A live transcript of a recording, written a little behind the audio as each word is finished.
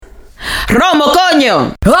Romo,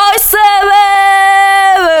 coño. Hoy se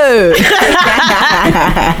bebe.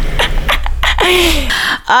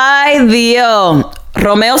 Ay, Dios.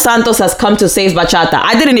 Romeo Santos has come to save bachata.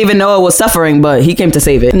 I didn't even know it was suffering, but he came to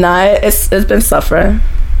save it. Nah, it's been suffering.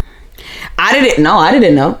 I didn't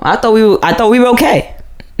know. I thought we were okay.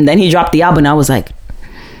 And then he dropped the album and I was like,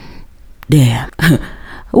 damn.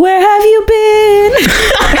 Where have you been?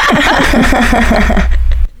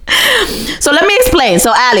 So let me explain.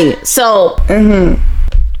 So Ali,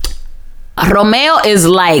 Romeo is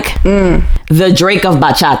like the Drake of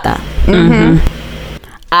bachata.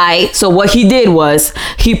 So what he did was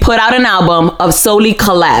he put out an album of solely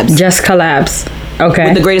collabs. Just collabs. Okay.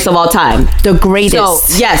 With the greatest of all time. The greatest. So,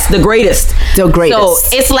 yes, the greatest. The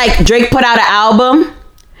greatest. So it's like Drake put out an album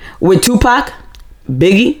with Tupac,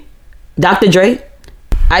 Biggie, Dr. Dre,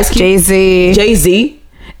 Ice Cube, Jay-Z,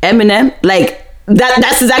 Eminem. Like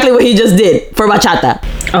that's exactly what he just did for bachata.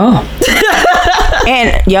 Oh.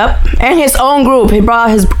 And his own group. He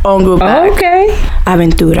brought his own group back. Okay.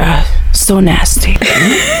 Aventura. So nasty.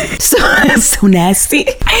 so nasty.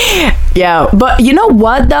 Yeah, but you know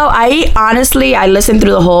what though? I listened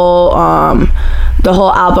through the whole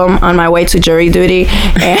album on my way to jury duty,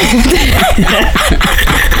 and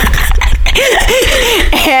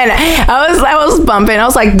and I was bumping. I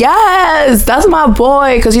was like, yes, that's my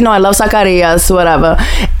boy, because I love Zacarias, whatever.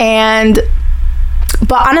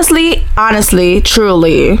 But honestly,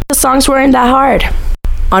 truly, the songs weren't that hard.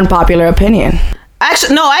 Unpopular opinion.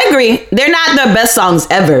 Actually, no, I agree. They're not the best songs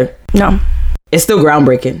ever. No. It's still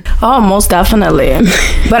groundbreaking. Oh, most definitely.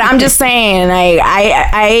 But I'm just saying,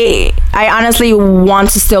 I honestly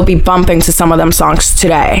want to still be bumping to some of them songs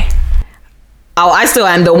today. Oh, I still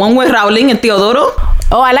am. The one with Raulín and Teodoro.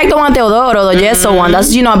 Oh, I like the one Teodoro, the Yeso one.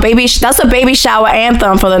 That's that's a baby shower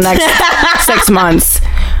anthem for the next 6 months.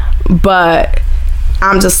 But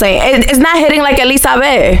I'm just saying, it's not hitting like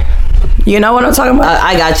Elizabeth. You know what I'm talking about?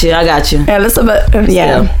 I got you. Elizabeth,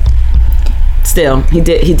 yeah. Still, he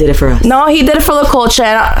did it for us. No, he did it for the culture.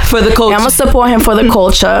 For the culture. I'm gonna support him for the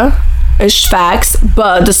culture. It's facts.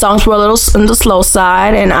 But the songs were a little on the slow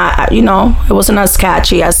side, and it wasn't as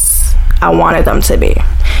catchy as I wanted them to be.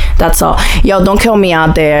 That's all. Yo, don't kill me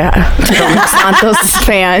out there, Santos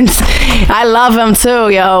fans. I love him too,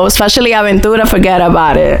 yo. Especially Aventura. Forget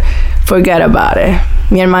about it.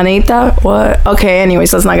 Mi hermanita, what? Okay,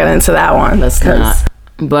 anyways, let's not get into that one. Let's not.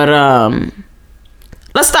 But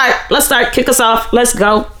let's start. Kick us off. Let's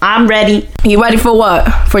go. I'm ready. You ready for what?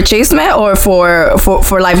 For Chisme or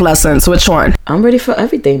for life lessons? Which one? I'm ready for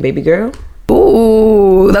everything, baby girl.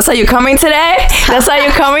 Ooh, that's how you coming today? Yo,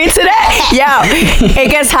 it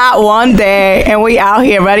gets hot one day and we out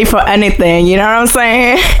here ready for anything. You know what I'm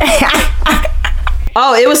saying?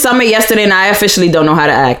 Oh, it was summer yesterday and I officially don't know how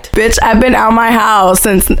to act. Bitch, I've been out my house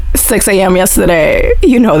since 6 a.m. yesterday.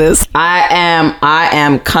 You know this. I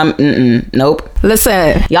am nope.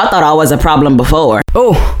 Listen. Y'all thought I was a problem before.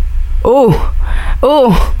 Ooh.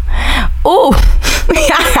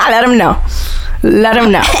 Let him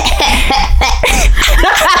know.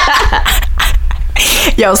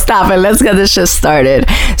 Yo, stop it. Let's get this shit started.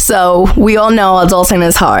 So, we all know adulting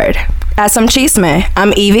is hard. At some Chisme,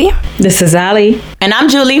 I'm Evie. This is Ali. And I'm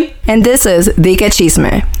Julie. And this is Di Que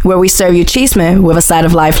Chisme, where we serve you chisme with a side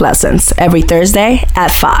of life lessons every Thursday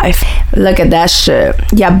at 5. Look at that shit.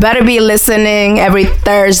 You better be listening every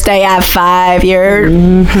Thursday at 5. You're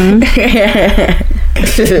dead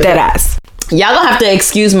ass. Y'all gonna have to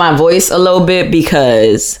excuse my voice a little bit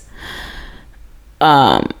because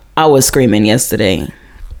I was screaming yesterday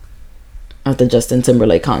at the Justin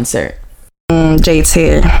Timberlake concert.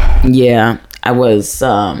 JT. Yeah, I was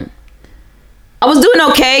doing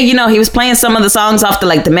okay. He was playing some of the songs off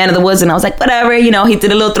the Man of the Woods, and I was like, whatever. He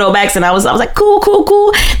did a little throwbacks, and I was like,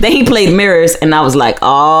 cool. Then he played Mirrors, and I was like,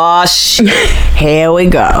 oh shit, here we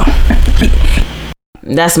go.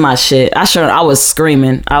 That's my shit. I was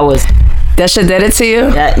screaming. That shit did it to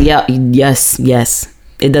you? Yes.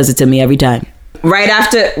 It does it to me every time. Right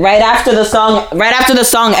after the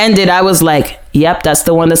song ended, I was like, yep, that's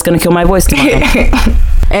the one that's gonna kill my voice tomorrow.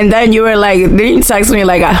 And then you were like, then you text me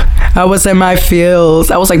like, I was in my feels.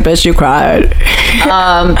 I was like, bitch, you cried.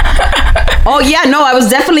 Oh yeah, no, I was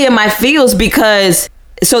definitely in my feels because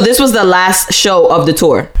this was the last show of the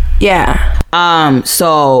tour. Yeah.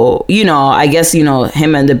 So, I guess, him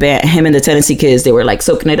and the Tennessee Kids, they were like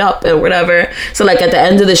soaking it up and whatever. So like at the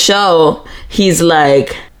end of the show, he's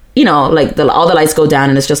like, all the lights go down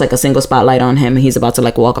and it's just like a single spotlight on him and he's about to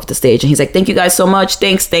like walk off the stage and he's like, thank you guys so much.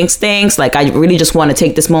 Thanks. Like, I really just want to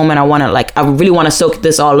take this moment. I really want to soak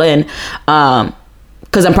this all in.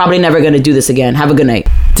 because I'm probably never gonna do this again. Have a good night.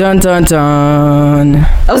 Dun dun dun.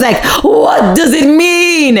 I was like, what does it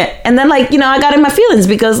mean? And then like, you know, I got in my feelings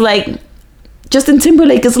because like Justin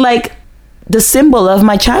Timberlake is like the symbol of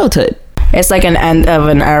my childhood. It's like an end of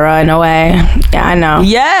an era in a way. Yeah, I know.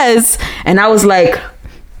 Yes. And I was like,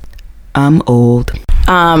 I'm old.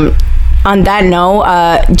 On that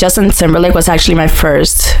note, Justin Timberlake was actually my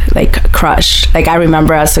first like crush. Like I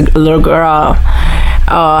remember as a little girl,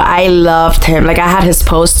 I loved him. Like I had his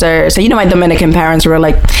poster. So you know, my Dominican parents were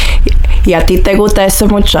like, "Y a ti te gusta ese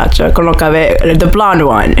muchacho con lo cabello, the blonde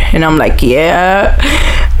one?" And I'm like, "Yeah."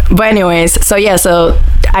 But anyways, so yeah, so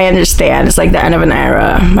I understand. It's like the end of an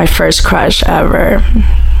era. My first crush ever.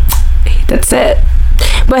 That's it.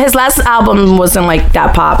 But his last album wasn't like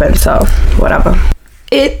that poppin', so whatever.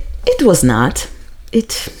 It was not.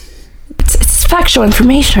 It's factual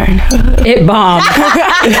information. It bombed.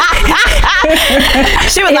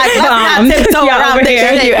 She was like, bombed. Yeah, over here.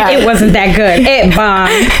 It wasn't that good. It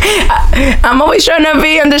bombed. I'm always trying to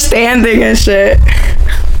be understanding and shit.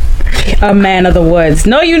 A man of the woods.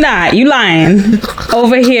 No, you not. You lying.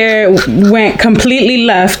 Over here went completely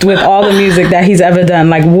left with all the music that he's ever done.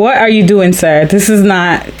 Like, what are you doing, sir? This is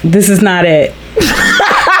not it.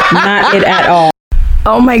 Not it at all.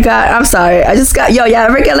 Oh my god, I'm sorry. I just got, y'all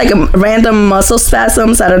ever get like a random muscle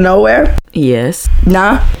spasms out of nowhere? Yes.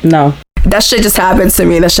 Nah? No. That shit just happened to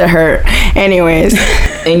me. That shit hurt. Anyways.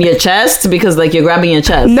 In your chest? Because like you're grabbing your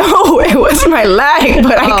chest. No, it was my leg,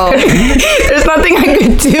 but there's nothing I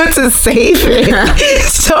could do to save it.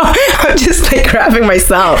 So I'm just like grabbing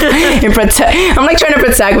myself and I'm like trying to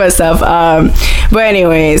protect myself. But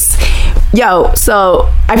anyways, yo, so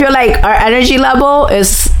I feel like our energy level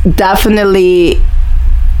is definitely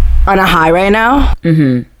on a high right now.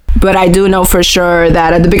 Mm-hmm. But I do know for sure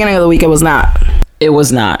that at the beginning of the week, it was not. It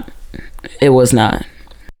was not. It was not.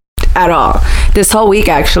 At all. This whole week,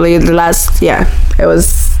 actually, it was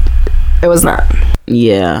not.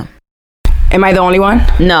 Yeah. Am I the only one?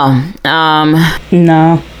 No.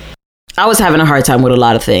 No. I was having a hard time with a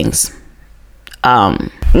lot of things.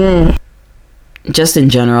 Just in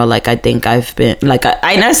general, like I think I've been, like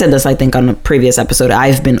I said this, I think on a previous episode,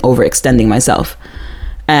 I've been overextending myself.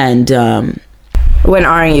 And when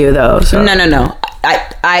aren't you though? So. No.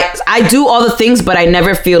 I do all the things, but I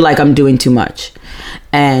never feel like I'm doing too much.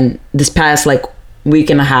 And this past like week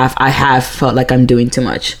and a half, I have felt like I'm doing too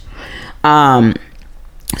much.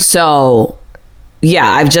 So yeah,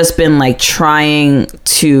 I've just been like trying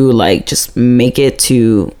to like just make it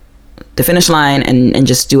to the finish line and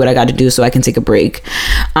just do what I got to do so I can take a break.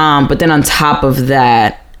 But then on top of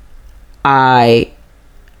that, I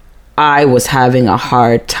was having a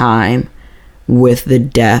hard time with the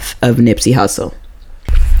death of Nipsey Hussle.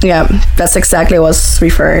 Yeah, that's exactly what I was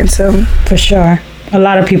referring to. For sure. A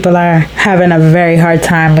lot of people are having a very hard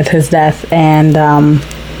time with his death, and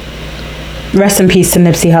rest in peace to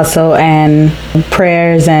Nipsey Hussle, and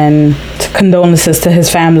prayers and condolences to his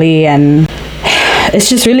family, and it's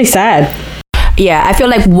just really sad. Yeah, I feel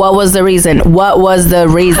like what was the reason? You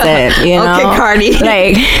know? Okay, Cardi.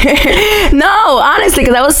 Like, no, honestly,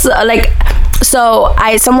 because I was like, so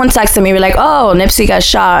someone texted me, like, oh, Nipsey got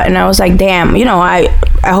shot, and I was like, damn, you know, I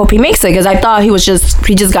hope he makes it, because I thought he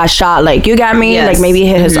just got shot, like, you got me, yes. Like maybe he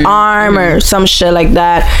hit his arm or some shit like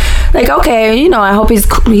that. Like, okay, you know, I hope he's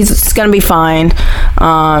gonna be fine.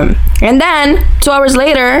 And then 2 hours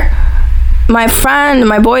later, my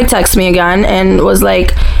boy texted me again and was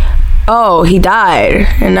like, oh, he died.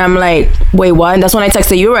 And I'm like, wait, what? And that's when I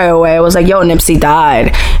texted you right away. I was like, yo, Nipsey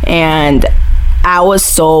died. And I was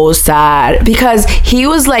so sad because he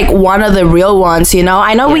was like one of the real ones, you know?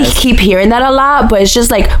 I know we keep hearing that a lot, but it's just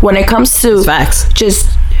like when it comes to facts.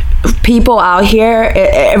 Just people out here,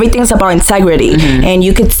 everything's about integrity. And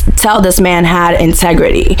you could tell this man had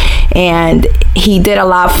integrity. And he did a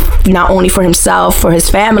lot, not only for himself, for his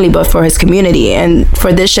family, but for his community. And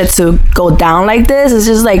for this shit to go down like this, it's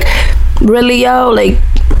just like, really, yo? Like,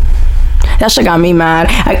 that shit got me mad.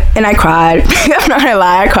 I cried. I'm not gonna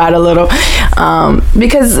lie, I cried a little.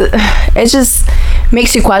 Because it just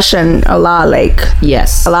makes you question a lot, like,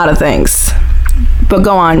 yes, a lot of things. But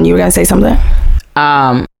go on, you were gonna say something?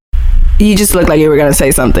 You just looked like you were gonna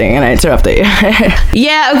say something and I interrupted you.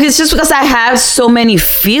 Yeah, it's just because I have so many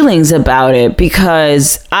feelings about it,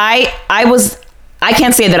 because I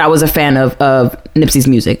can't say that I was a fan of Nipsey's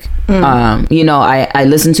music. You know, I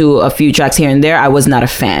listened to a few tracks here and there. I was not a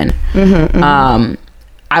fan.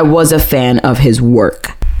 I was a fan of his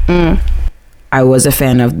work. I was a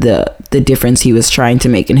fan of the difference he was trying to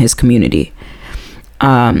make in his community.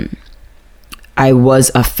 I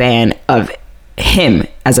was a fan of him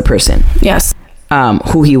as a person. Yes.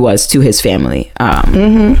 who he was to his family.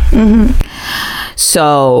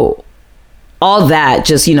 So all that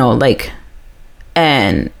just, you know, like,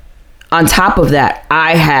 and on top of that,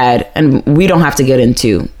 I had, and we don't have to get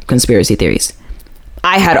into conspiracy theories,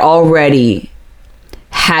 I had already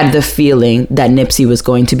had the feeling that Nipsey was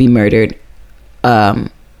going to be murdered a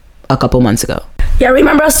couple months ago. Yeah, I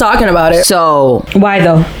remember us talking about it. So Why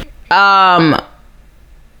though?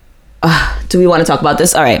 Do we want to talk about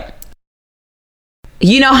this? All right.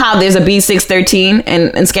 You know how there's a B613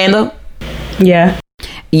 in Scandal? Yeah,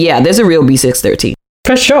 Yeah, there's a real B613.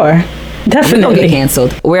 for sure. We're gonna get Definitely.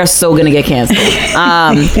 canceled. We're so gonna get canceled.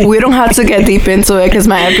 We don't have to get deep into it because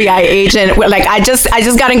my FBI agent, like, I just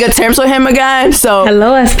got in good terms with him again. So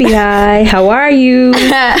Hello, FBI. How are you?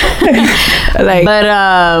 like, But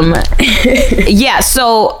yeah.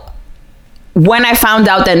 So when I found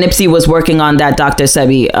out that Nipsey was working on that Dr.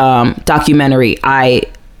 Sebi documentary, I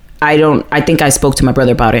think I spoke to my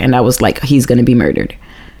brother about it, and I was like, he's gonna be murdered.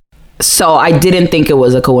 So I didn't think it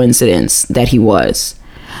was a coincidence that he was.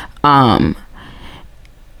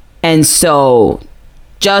 And so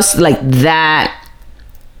just like that,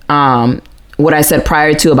 what I said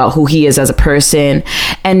prior to about who he is as a person,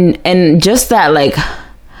 and just that, like,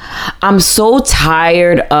 I'm so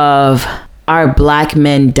tired of our black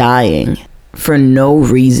men dying for no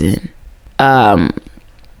reason.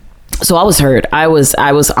 So I was hurt. I was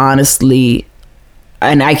honestly,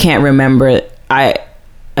 and I can't remember, I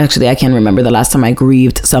can't remember the last time I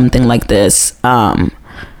grieved something like this.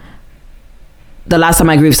 The last time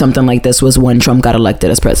I grieved something like this was when Trump got elected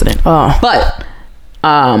as president. Oh. But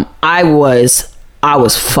I was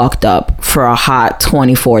fucked up for a hot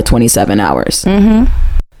 24, 27 hours.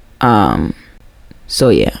 So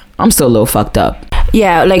yeah, I'm still a little fucked up.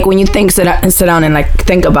 yeah, like when you sit down and like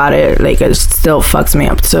think about it, like it still fucks me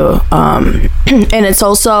up too. And it's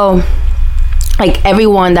also like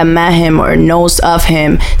everyone that met him or knows of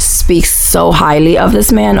him speaks so highly of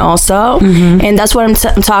this man also. And that's what I'm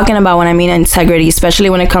talking about when I mean integrity, especially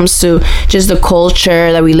when it comes to just the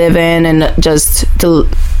culture that we live in and just the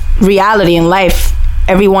reality in life.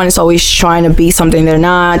 Everyone is always trying to be something they're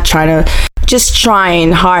not, trying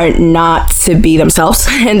hard not to be themselves.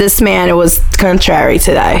 And this man, it was contrary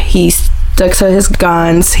to that. He stuck to his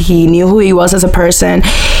guns. He knew who he was as a person,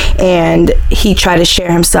 and he tried to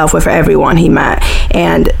share himself with everyone he met.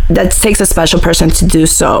 And that takes a special person to do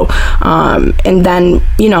so. And then,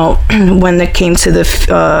 you know, when it came to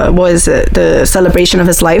the celebration of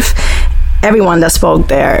his life, everyone that spoke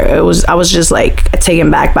there, I was just like taken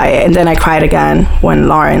back by it. And then I cried again when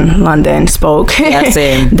Lauren London spoke. Yeah,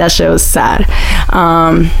 same. That shit was sad.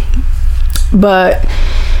 But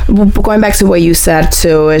going back to what you said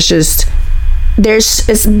too, it's just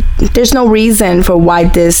there's no reason for why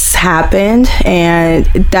this happened, and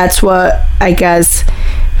that's what I guess,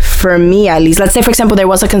 for me at least, let's say for example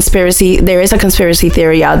there is a conspiracy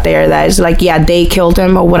theory out there that is like, yeah, they killed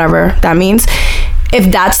him or whatever that means. If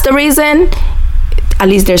that's the reason, at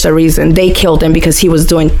least there's a reason. They killed him because he was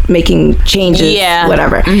making changes,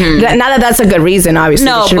 whatever. Not that that's a good reason, obviously.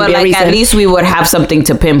 No, but like at least we would have something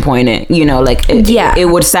to pinpoint it, you know, like it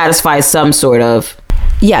would satisfy some sort of.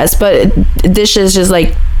 Yes, but this is just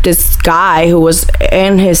like this guy who was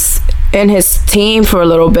in his team for a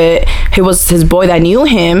little bit. He was his boy that knew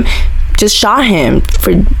him, just shot him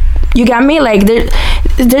for. You got me? Like,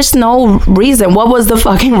 there's no reason. What was the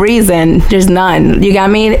fucking reason? There's none. You got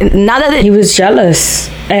me? Not that He was jealous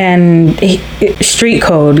and street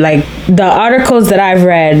code. Like, the articles that I've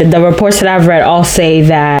read, the reports that I've read all say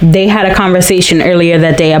that they had a conversation earlier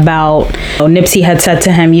that day about, Nipsey had said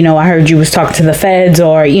to him, you know, I heard you was talking to the feds,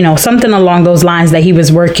 or, you know, something along those lines, that he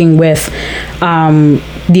was working with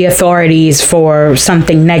the authorities for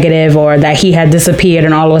something negative, or that he had disappeared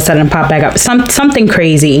and all of a sudden popped back up. Something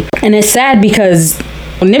crazy. And it's sad because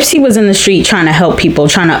Nipsey was in the street trying to help people,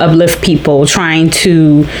 trying to uplift people, trying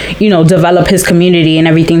to, you know, develop his community and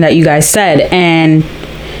everything that you guys said. And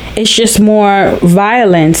it's just more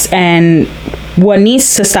violence. And what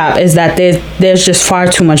needs to stop is that there's just far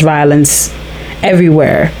too much violence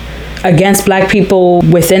everywhere against black people,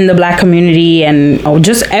 within the black community, and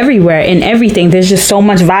just everywhere, in everything. There's just so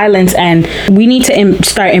much violence, and we need to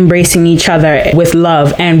start embracing each other with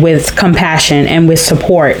love and with compassion and with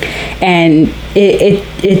support. And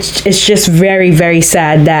it's just very, very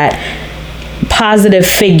sad that positive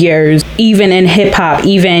figures, even in hip hop,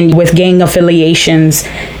 even with gang affiliations,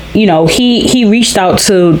 you know, he reached out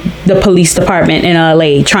to the police department in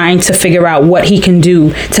LA trying to figure out what he can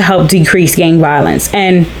do to help decrease gang violence,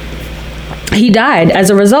 and he died as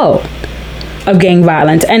a result. of gang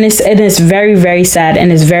violence, and it's very, very sad,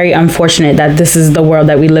 and it's very unfortunate that this is the world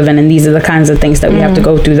that we live in, and these are the kinds of things that we have to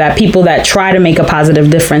go through, that people that try to make a positive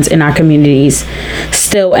difference in our communities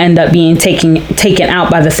still end up being taken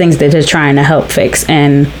out by the things that they're trying to help fix.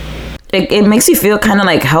 And it makes you feel kind of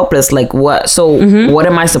like helpless, like what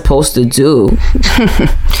am I supposed to do?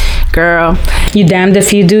 Girl, you damned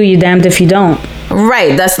if you do, you damned if you don't.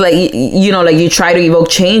 Right, that's like, you know, like you try to evoke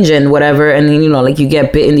change and whatever, and then, you know, like you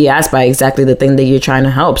get bit in the ass by exactly the thing that you're trying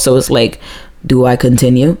to help. So it's like, do I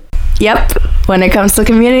continue? Yep. When it comes to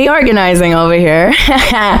community organizing over here,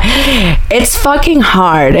 it's fucking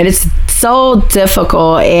hard, and it's so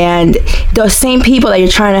difficult, and the same people that you're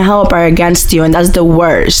trying to help are against you, and that's the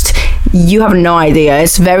worst. You have no idea.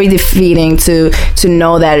 It's very defeating to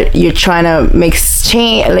know that you're trying to make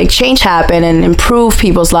change happen and improve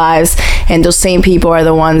people's lives, and those same people are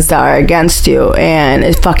the ones that are against you, and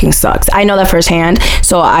it fucking sucks. I know that firsthand,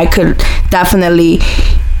 so I could definitely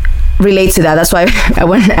relate to that. That's why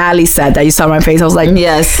when Ali said that, you saw my face, I was like,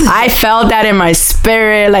 yes, I felt that in my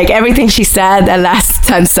spirit. Like everything she said that last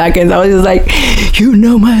 10 seconds, I was just like, you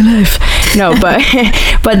know my life. No, but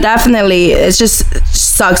but definitely it just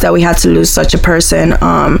sucks that we had to lose such a person.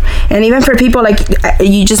 And even for people like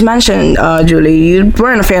you just mentioned, Julie, you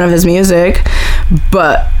weren't a fan of his music,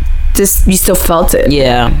 but you still felt it.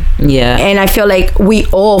 Yeah. And I feel like we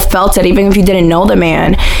all felt it, even if you didn't know the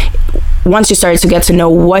man. Once you started to get to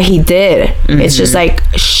know what he did, it's just like,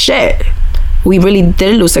 shit, we really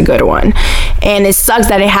did lose a good one. And it sucks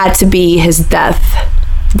that it had to be his death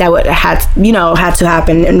that would had to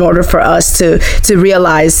happen in order for us to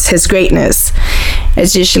realize his greatness.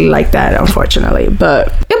 It's usually like that, unfortunately.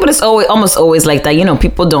 But yeah, but it's almost always like that. You know,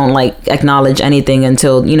 people don't like acknowledge anything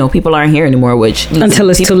until, you know, people aren't here anymore, which until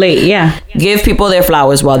it's too late. Yeah, give people their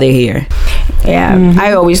flowers while they're here. Yeah,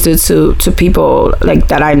 I always do to people like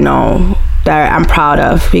that I know that I'm proud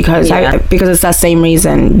of, because because it's that same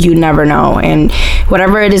reason. You never know, and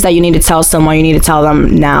whatever it is that you need to tell someone, you need to tell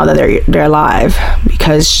them now that they're alive,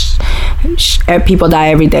 because people die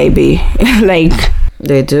every day. Like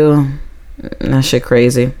they do. That shit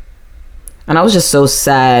crazy. And I was just so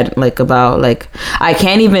sad, like about like I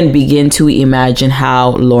can't even begin to imagine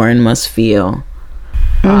how Lauren must feel.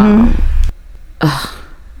 I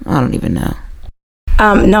don't even know.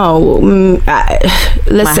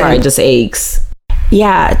 Listen, my heart just aches.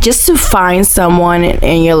 Yeah, just to find someone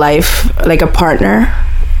in your life, like a partner,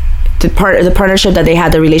 the partnership that they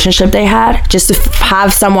had, the relationship they had, just to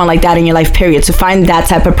have someone like that in your life, period. To find that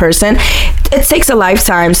type of person, it takes a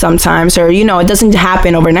lifetime sometimes, or you know, it doesn't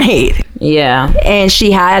happen overnight. Yeah. And she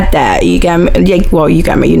had that. You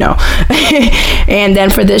got me, you know. And then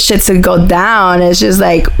for this shit to go down, it's just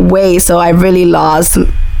like, wait, so I really lost,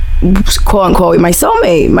 quote unquote, my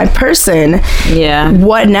soulmate, my person. Yeah.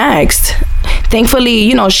 What next? Thankfully,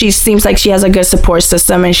 you know, she seems like she has a good support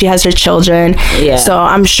system, and she has her children. Yeah. So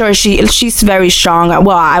I'm sure she's very strong.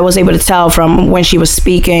 Well, I was able to tell from when she was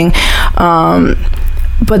speaking.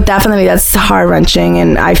 But definitely that's heart-wrenching,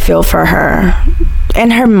 and I feel for her.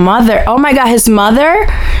 And her mother. Oh my God, his mother.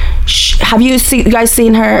 Have you guys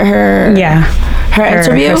seen her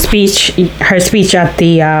interview? Her speech at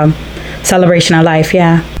the celebration of life.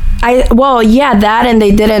 Yeah. That, and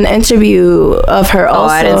they did an interview of her also. Oh,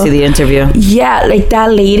 I didn't see the interview. Yeah, like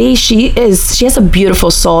that lady, she has a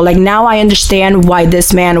beautiful soul. Like now I understand why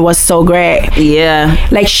this man was so great. Yeah.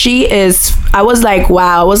 Like I was like,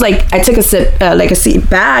 wow. I was like, I took a seat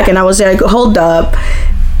back, and I was like, hold up.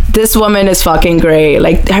 This woman is fucking great.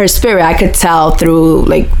 Like her spirit, I could tell through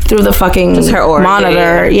the fucking just her aura,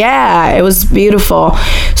 monitor. Yeah, it was beautiful.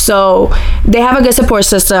 So they have a good support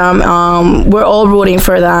system. We're all rooting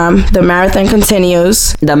for them. The marathon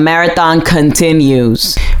continues.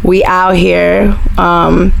 We out here.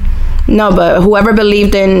 No, but whoever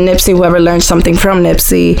believed in Nipsey, whoever learned something from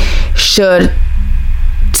Nipsey, should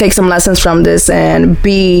take some lessons from this and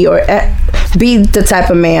be the type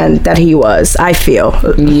of man that he was, I feel.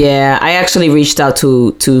 Yeah, I actually reached out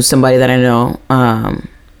to somebody that I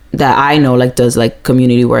know like does like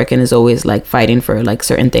community work and is always like fighting for like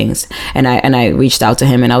certain things, and I reached out to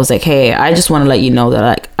him, and I was like, hey, I just want to let you know that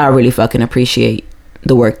like I really fucking appreciate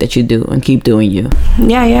the work that you do, and keep doing you.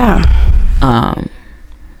 Yeah.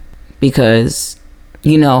 Because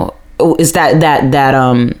you know, it's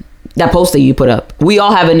that post that you put up. We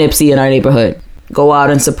all have a Nipsey in our neighborhood. Go out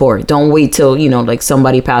and support. Don't wait till, you know, like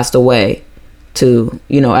somebody passed away to,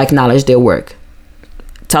 you know, acknowledge their work.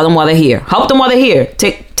 Tell them while they're here. Help them while they're here.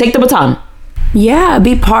 Take the baton. Yeah,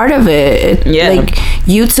 be part of it. Yeah. Like,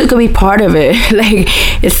 you two could be part of it. Like,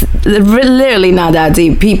 it's literally not that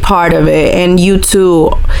deep. Be part of it. And you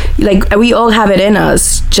too, like, we all have it in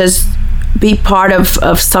us. Just be part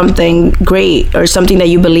of something great or something that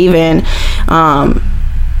you believe in,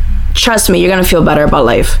 trust me, you're gonna feel better about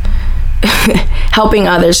life. Helping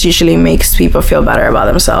others usually makes people feel better about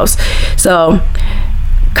themselves. So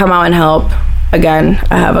come out and help. Again,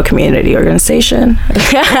 I have a community organization.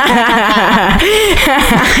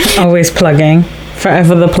 Always plugging.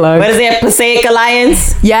 Forever the plug. What is it? Passaic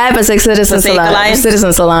Alliance? Yeah, Passaic Citizens Alliance.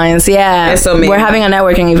 Citizens Alliance, yeah. That's so amazing. We're having a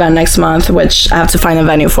networking event next month, which I have to find a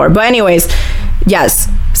venue for. But anyways, yes,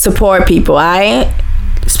 support people.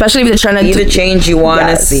 Especially if they're trying to be the change you want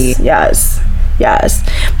to see. Yes.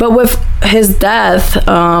 But with his death,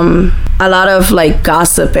 a lot of like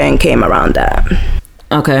gossiping came around that.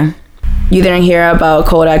 Okay. You didn't hear about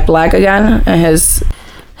Kodak Black again and his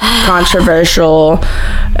controversial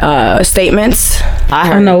statements? I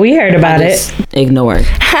heard. No, we heard about it. Ignored.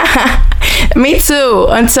 Me too,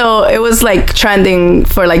 until it was like trending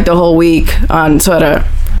for like the whole week on Twitter.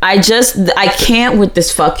 I can't with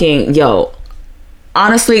this fucking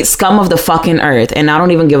honestly, scum of the fucking earth, and I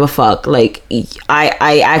don't even give a fuck. Like,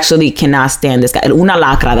 I actually cannot stand this guy. Una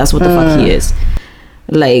lacra, that's what the fuck he is.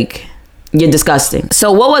 Like, you're disgusting.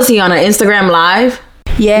 So what was he on an Instagram live?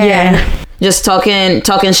 Yeah. Just talking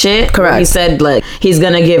shit. Correct. He said like he's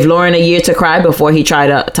gonna give Lauren a year to cry before he tried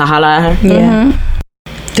to holla at her. Yeah.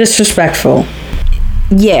 Disrespectful.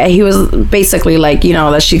 Yeah, he was basically like,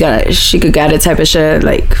 that she could get it type of shit.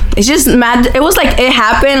 Like, it's just mad. It was like it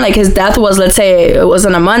happened. Like his death was, let's say it was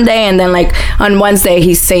on a Monday, and then like on Wednesday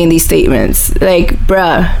he's saying these statements. Like,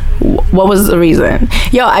 bruh, what was the reason?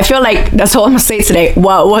 Yo, I feel like that's all I'm gonna say today.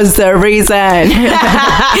 What was the reason?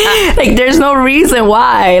 Like, there's no reason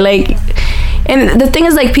why. Like, and the thing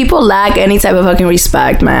is, like, people lack any type of fucking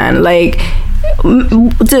respect, man. Like,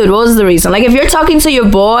 dude, what was the reason? Like, if you're talking to your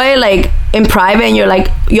boy like in private and you're like,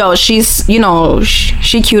 yo, she's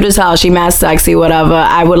she cute as hell, she mad sexy, whatever,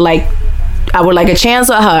 I would like a chance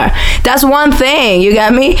with her, that's one thing, you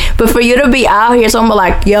get me? But for you to be out here someone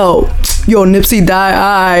like, yo Nipsey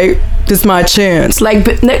died, this is my chance, like,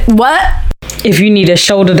 what? If you need a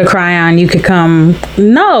shoulder to cry on, you could come.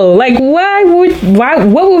 No, like, what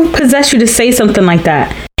would possess you to say something like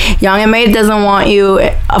that? Young M.A doesn't want you.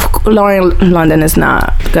 Lauren London is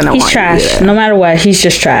not gonna want you. He's trash. Either. No matter what, he's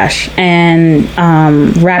just trash. And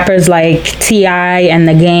rappers like T.I. and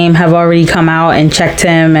The Game have already come out and checked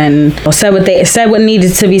him and said what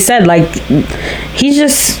needed to be said. Like, he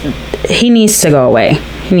needs to go away.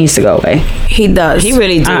 He needs to go away. He does. He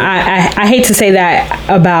really does. I hate to say that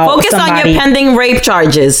about Focus somebody. on your pending rape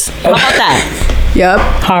charges. How about that? Yep.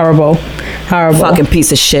 Horrible. Fucking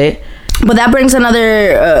piece of shit. But that brings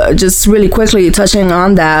another, just really quickly touching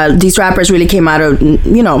on that, these rappers really came out of,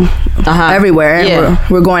 everywhere. Yeah.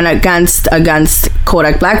 We're going against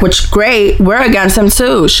Kodak Black, which great. We're against him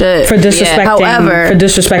too. Shit. For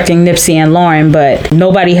disrespecting Nipsey and Lauren, but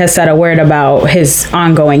nobody has said a word about his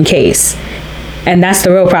ongoing case. And that's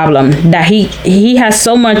the real problem. That he has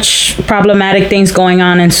so much problematic things going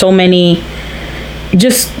on and so many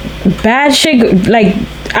just bad shit. Like,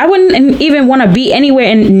 I wouldn't even want to be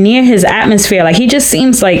anywhere near his atmosphere. Like, he just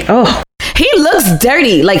seems like, he looks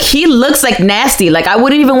dirty. Like, he looks like nasty. Like, I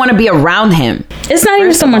wouldn't even want to be around him. It's not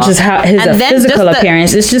even so much as his physical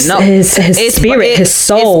appearance. It's just his spirit, his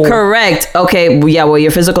soul. It's correct. Okay, yeah. Well,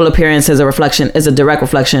 your physical appearance is a direct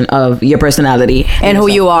reflection of your personality and who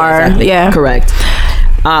you are. Exactly. Yeah, correct.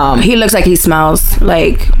 He looks like he smells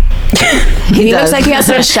like. he looks like he has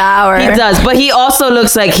a shower. He does, but he also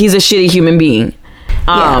looks like he's a shitty human being.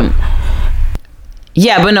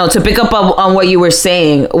 Yeah, but no, to pick up on what you were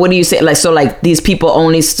saying, what do you say? Like, so like these people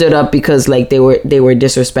only stood up because like they were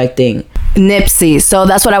disrespecting Nipsey. So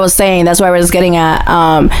that's what I was saying. That's what I was getting at.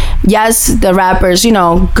 Yes, the rappers,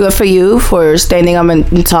 good for you for standing up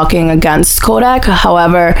and talking against Kodak.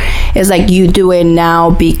 However, it's like you do it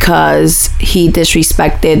now because he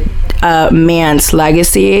disrespected a man's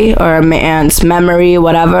legacy or a man's memory,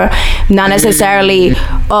 whatever. Not necessarily,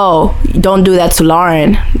 don't do that to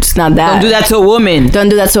Lauren. It's not that. Don't do that to a woman. Don't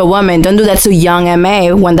do that to a woman. Don't do that to Young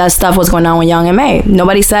M.A. when that stuff was going on with Young M.A.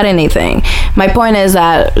 Nobody said anything. My point is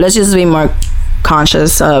that let's just be more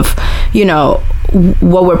conscious of,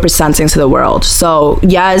 what we're presenting to the world. So,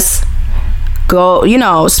 yes,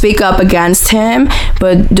 go, speak up against him,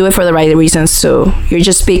 but do it for the right reasons too. You're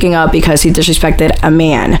just speaking up because he disrespected a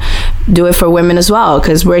man. Do it for women as well,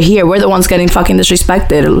 because we're here. We're the ones getting fucking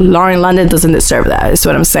disrespected. Lauren London doesn't deserve that, is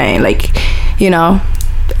what I'm saying. Like, Yeah,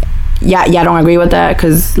 I don't agree with that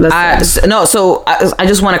because I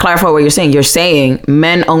just want to clarify what you're saying. You're saying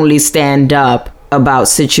men only stand up about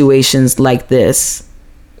situations like this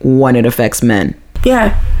when it affects men.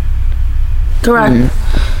 Yeah, correct.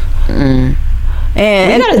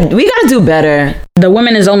 And we gotta do better. The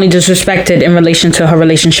woman is only disrespected in relation to her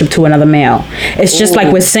relationship to another male. It's just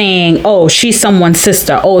like with saying, oh, she's someone's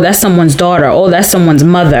sister. Oh, that's someone's daughter. Oh, that's someone's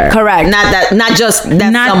mother. correct. Not just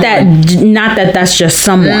that. Not that that's just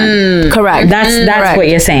someone. Correct. That's Correct. what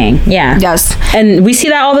you're saying. Yeah. Yes. And we see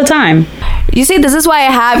that all the time. You see, this is why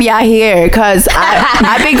I have y'all here, because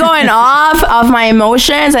I be going off of my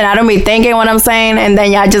emotions and I don't be thinking what I'm saying, and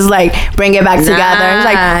then y'all just like bring it back together. It's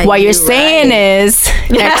like, what you're saying is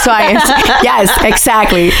X, Y, and Z. Yes,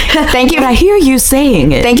 exactly. Thank you. I hear you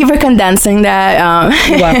saying it. Thank you for condensing that.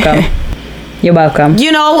 You're welcome. You're welcome.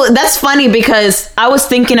 You know, that's funny because I was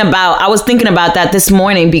thinking about that this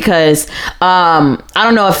morning because I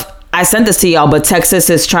don't know if I sent this to y'all, but Texas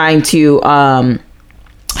is trying to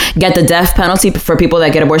get the death penalty for people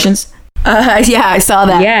that get abortions. Yeah, I saw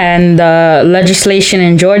that. Yeah, and the legislation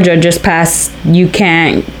in Georgia just passed. You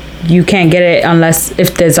can't get it unless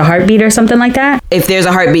if there's a heartbeat or something like that. If there's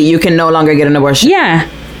a heartbeat, you can no longer get an abortion. Yeah,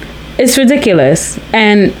 it's ridiculous.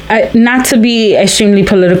 And not to be extremely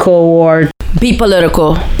political or Be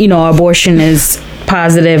political. abortion is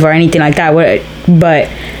positive or anything like that, but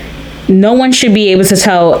no one should be able to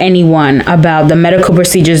tell anyone about the medical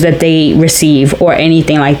procedures that they receive or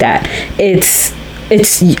anything like that. It's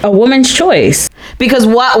a woman's choice. Because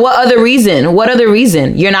what other reason? What other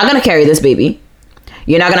reason? You're not going to carry this baby.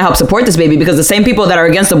 You're not going to help support this baby because the same people that are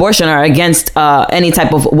against abortion are against any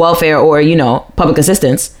type of welfare or, public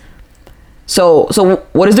assistance. So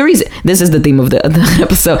what is the reason? This is the theme of the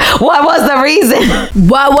episode. What was the reason?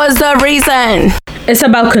 What was the reason? It's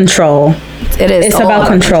about control. It is. It's all about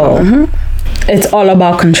control. It's all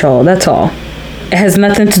about control. That's all. It has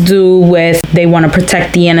nothing to do with they want to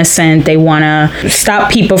protect the innocent. They want to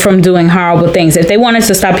stop people from doing horrible things. If they wanted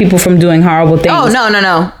to stop people from doing horrible things. Oh,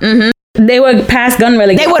 no. Mm-hmm. They would pass gun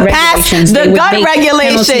regulations. They would pass the gun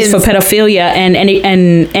regulations for pedophilia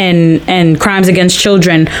and crimes against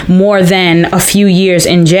children more than a few years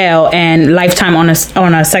in jail and lifetime on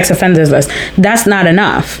a sex offenders list. That's not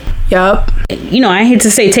enough. Yup. I hate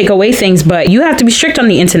to say take away things, but you have to be strict on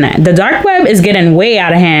the internet. The dark web is getting way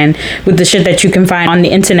out of hand with the shit that you can find on the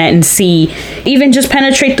internet and see, even just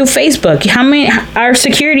penetrate through Facebook. Our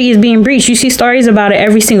security is being breached. You see stories about it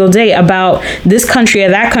every single day about this country or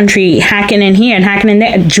that country hacking in here and hacking in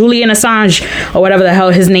there. Julian Assange or whatever the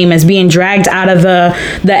hell his name is being dragged out of the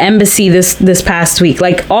embassy this past week.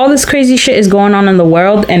 Like all this crazy shit is going on in the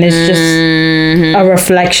world, and it's just a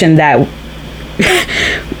reflection that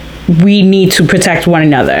we need to protect one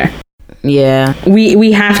another. Yeah.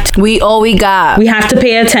 We have to. We all we got. We have to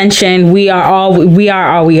pay attention. We are all we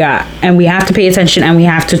got. And we have to pay attention, and we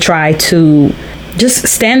have to try to just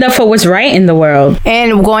stand up for what's right in the world.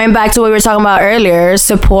 And going back to what we were talking about earlier,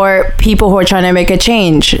 support people who are trying to make a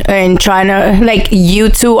change and trying to, like, you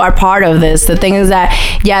two are part of this. The thing is that,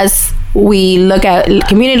 yes, we look at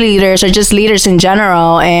community leaders or just leaders in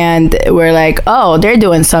general and we're like, oh, they're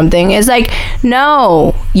doing something. It's like,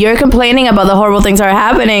 no, you're complaining about the horrible things that are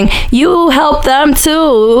happening. You help them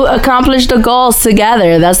to accomplish the goals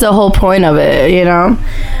together. That's the whole point of it,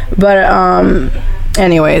 But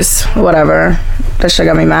anyways, whatever. That shit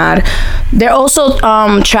got me mad. They're also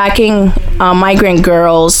tracking migrant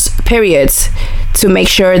girls' periods to make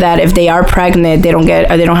sure that if they are pregnant, they don't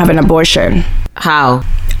have an abortion. How?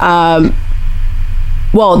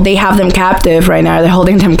 Well, they have them captive right now. They're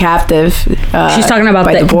holding them captive. She's talking about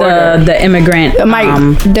the immigrant,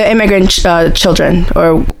 the immigrant children.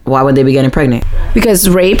 Or why would they be getting pregnant? Because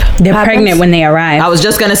rape. They're happens. pregnant when they arrive. I was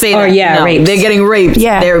just gonna say that. Or raped. They're getting raped.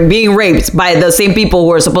 Yeah, they're being raped by the same people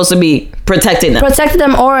who are supposed to be protecting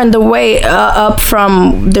them. Or on the way up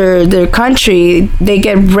from their country, they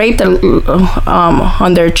get raped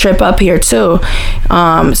on their trip up here too.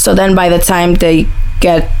 So then by the time they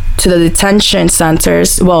get to the detention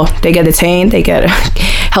centers, well, they get detained, they get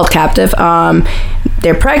held captive,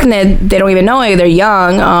 they're pregnant, they don't even know it, they're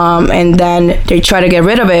young, and then they try to get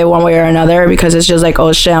rid of it one way or another because it's just like,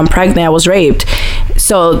 oh shit, I'm pregnant, I was raped.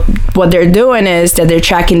 So what they're doing is that they're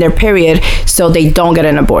tracking their period so they don't get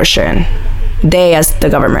an abortion. They, as the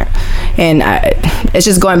government. And it's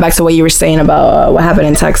just going back to what you were saying about what happened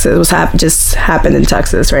in Texas. Just happened in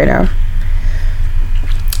Texas right now.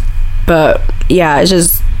 But yeah, it's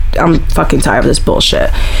just, I'm fucking tired of this bullshit.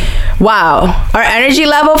 Wow. Our energy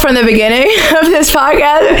level from the beginning of this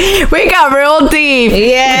podcast, we got real deep.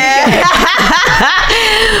 Yeah.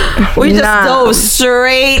 We just dove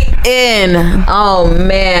straight in. Oh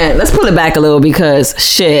man. Let's pull it back a little because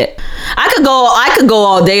shit. I could go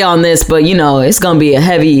all day on this, but it's gonna be a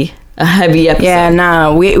heavy episode.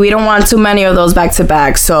 Yeah, we don't want too many of those back to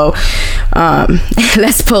back. So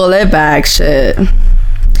let's pull it back. Shit.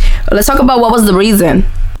 let's talk about what was the reason.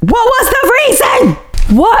 What was the reason?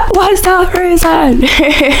 What was the reason?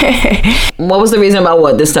 What was the reason about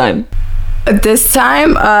what this time? This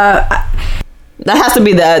time, That has to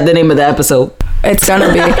be the name of the episode. it's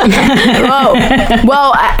gonna be.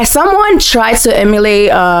 Someone tried to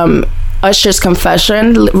emulate Usher's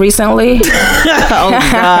confession recently. Oh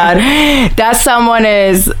God. That someone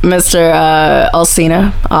is Mr.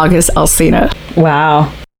 Alsina, August Alsina.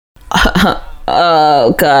 Wow.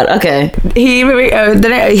 Oh God. Okay. He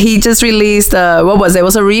just released what was it? It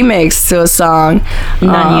was a remix to a song.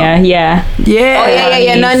 Nanya, yeah. Yeah. Oh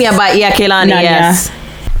yeah. Nanya by Kehlani. Nanya. Yes.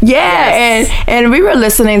 Yeah, and we were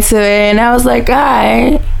listening to it, and I was like,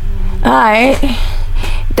 alright,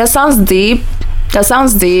 that sounds deep.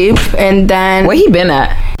 And then Where he been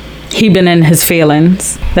at? He been in his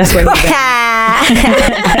feelings. That's what he been.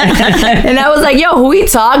 and I was like, yo, who he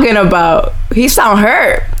talking about? He sound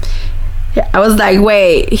hurt. I was like,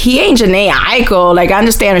 wait, he ain't Janae Aiko. Like, I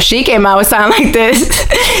understand if she came out with sound like this.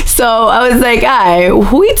 So I was like, alright,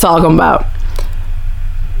 who he talking about?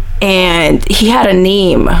 And he had a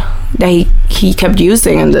name that he kept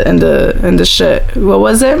using in the shit. What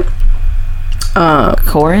was it?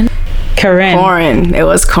 Corin. Corin. It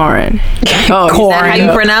was Corin. Oh, Is that how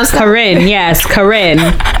you pronounce that? Corinne, yes, Corinne.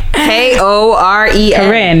 Koren.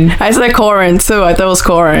 Corinne. I said Corin too. I thought it was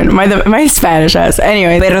Corin. My Spanish ass.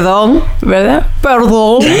 Anyway. Perdón. ¿Verdad?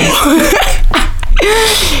 Perdón.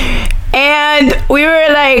 And we were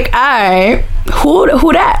like, alright,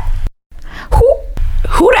 who that?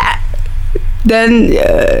 Who that? Then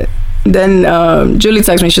Julie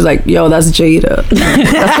texted me. She's like, yo, that's Jada.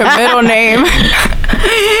 That's her middle name.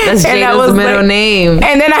 That's Jada's middle name.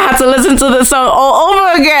 And then I had to listen to the song all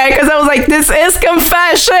over again because I was like, this is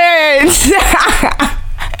Confessions.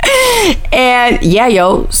 And yeah,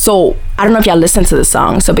 yo, so I don't know if y'all listened to the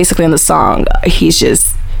song. So basically in the song, he's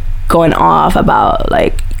just going off about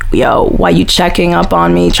like, yo, why you checking up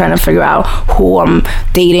on me, trying to figure out who I'm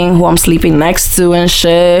dating, who I'm sleeping next to and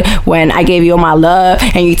shit, when I gave you all my love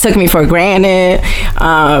and you took me for granted.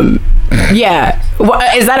 Yeah.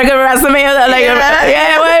 Is that a good resume? Like,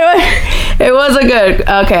 yeah, wait. It was a good,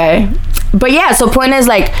 okay. But yeah, so point is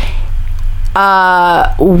like,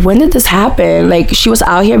 when did this happen? Like, she was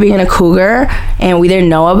out here being a cougar and we didn't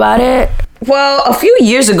know about it? Well, a few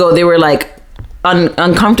years ago, they were like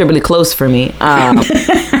uncomfortably close for me.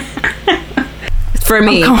 For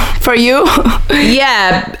me. For you?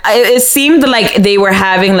 Yeah. It seemed like they were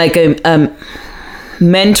having like a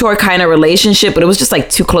mentor kind of relationship, but it was just like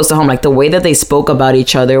too close to home. Like the way that they spoke about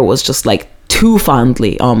each other was just like too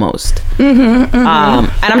fondly almost. And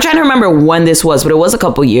I'm trying to remember when this was, but it was a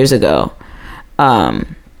couple years ago. It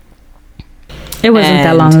wasn't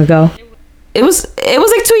that long ago. It was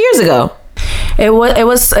like 2 years ago. It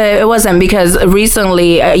wasn't, because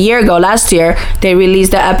recently, a year ago, last year, they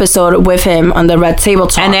released the episode with him on the Red Table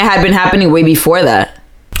Talk. And it had been happening way before that.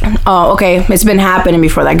 Oh, okay. It's been happening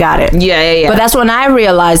before that. Got it. Yeah. But that's when I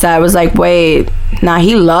realized that. I was like, wait, nah,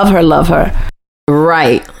 he love her.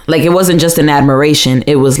 Right. Like it wasn't just an admiration.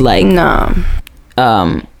 It was like No.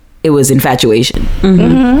 It was infatuation.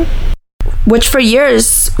 Which for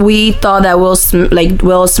years we thought that Will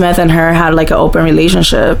Smith and her had like an open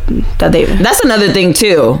relationship. That's another thing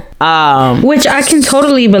too. Which I can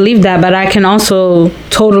totally believe that, but I can also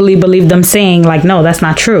totally believe them saying like, no, that's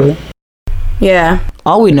not true. Yeah.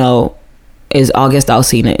 All we know is August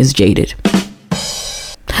Alsina is jaded.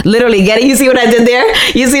 Literally, get it? You see what I did there?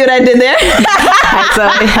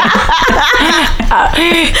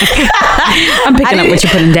 I'm picking up what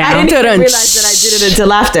you're putting down. I didn't realize that I did it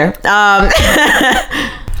until after.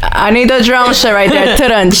 I need the drum shit right there.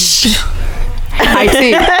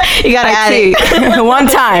 IT. You gotta add it. One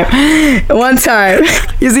time.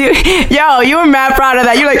 You see, yo, you were mad proud of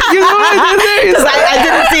that. You're like, you know what I did there? I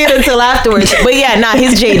didn't see it until afterwards. But yeah, nah,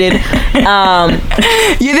 he's jaded.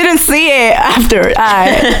 You didn't see it after.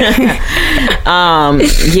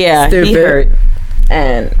 Yeah, Stupid. he hurt.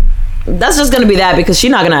 And that's just gonna be that because she's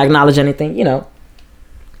not gonna acknowledge anything, you know.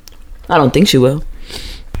 I don't think she will.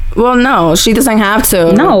 Well, no, she doesn't have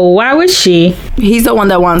to. No, why would she? He's the one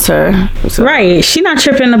that wants her. So. Right. She not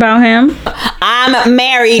tripping about him. I'm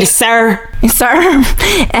married, sir.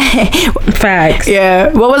 Facts.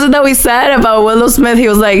 Yeah. What was it that we said about Willow Smith? He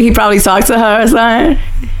was like, he probably talked to her or something.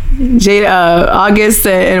 August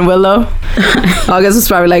and Willow. August was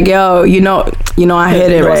probably like, yo, you know, I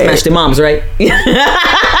hit it, right? Smash the moms, right?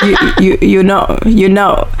 you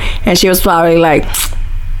know. And she was probably like,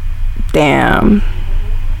 damn.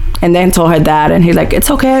 and then told her dad, and he's like,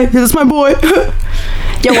 it's okay, this is my boy.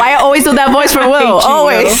 Yo, why I always do that voice for Will?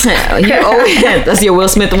 Always. That's your Will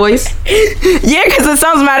Smith voice? Yeah, because it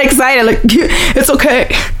sounds mad excited. Like, it's okay.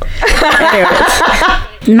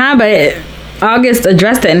 Nah, but August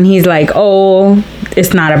addressed it and he's like, oh,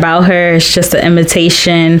 it's not about her. It's just an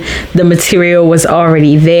imitation. The material was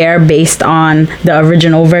already there based on the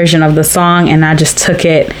original version of the song, and I just took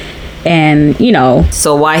it and, you know.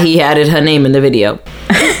 So why he added her name in the video?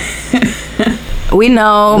 We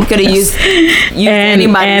know. Could have used and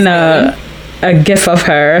anybody's name. a gif of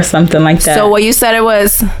her or something like that. So what you said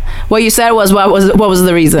was what was the reason? What was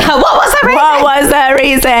the reason? What was the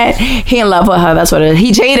reason? He in love with her. That's what it is.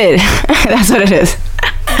 He jaded. That's what it is.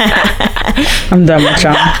 I'm done with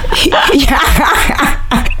y'all.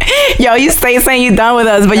 Yo, you stay saying you done with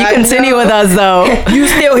us, but you continue with us though. You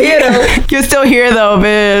still here though. You're still here though,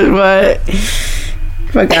 bitch. But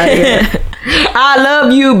fuck out here. I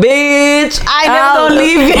love you, bitch. I never gonna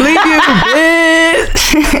leave you,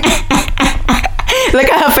 bitch. Look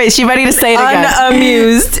at her face. She ready to say it again.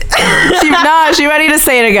 Unamused. She ready to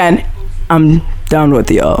say it again. I'm done with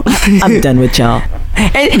y'all. I'm done with y'all.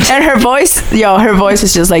 And her voice, her voice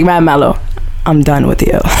is just like mad mellow. I'm done with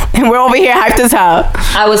you. And we're over here hyped as hell.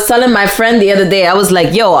 I was telling my friend the other day, I was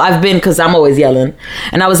like, yo, because I'm always yelling.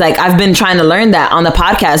 And I was like, I've been trying to learn that on the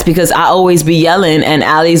podcast because I always be yelling and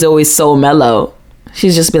Allie's always so mellow.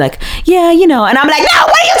 She's just be like, yeah, you know. And I'm like, no,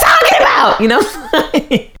 what are you talking about? You know?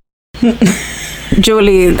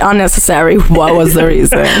 Julie, unnecessary. What was the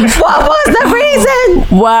reason? What was the reason?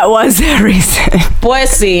 What was the reason? Boy,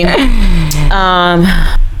 see.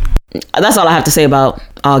 That's all I have to say about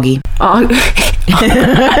Augie.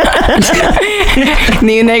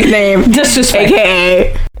 New nickname. Disrespect.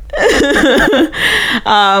 AKA.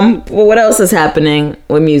 Well, what else is happening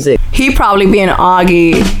with music? He probably being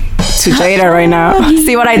Augie to Jada right now.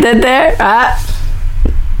 See what I did there?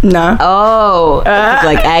 No. Oh,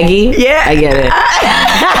 like Aggie? Yeah. I get it.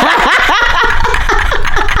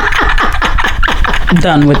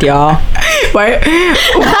 Done with y'all. Why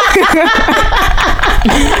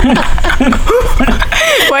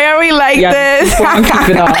are we like this? Keep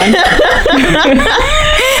it on.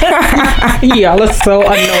 Y'all are so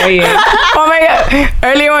annoying. Oh my god!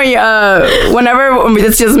 Earlier when whenever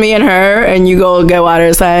it's just me and her, and you go get water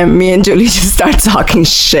aside, me and Julie just start talking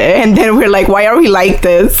shit, and then we're like, "Why are we like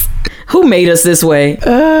this? Who made us this way?"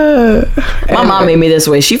 My mom made me this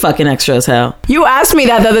way. She fucking extra as hell. You asked me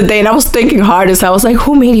that the other day, and I was thinking hard as hell. I was like,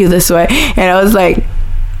 "Who made you this way?" And I was like,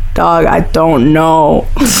 dog, I don't know.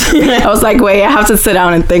 I was like, wait, I have to sit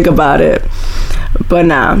down and think about it. But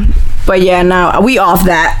now we off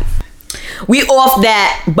that. We off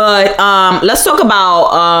that. But let's talk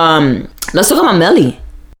about Melly.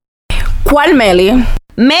 ¿Cuál Melly?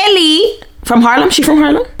 Melly from Harlem. She from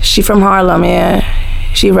Harlem? She from Harlem, yeah.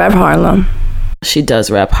 She rap Harlem. She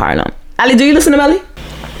does rap Harlem. Ali, do you listen to Melly?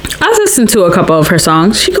 I listened to a couple of her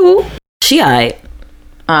songs. She cool. She alright.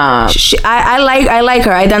 I like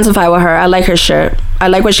her. I identify with her. I like her shit. I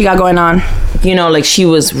like what she got going on. You know, like she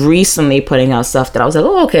was recently putting out stuff that I was like,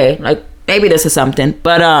 oh, okay, like maybe this is something.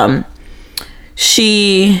 But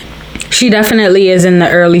she definitely is in the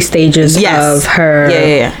early stages of her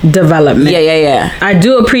development. Yeah. I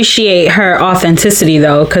do appreciate her authenticity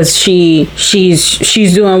though, because she's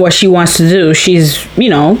doing what she wants to do. She's, you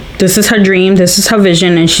know, this is her dream, this is her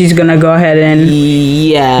vision, and she's gonna go ahead and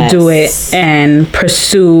do it and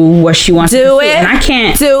pursue what she wants to do. And I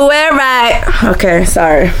can't do it right. Okay,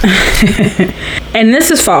 sorry. And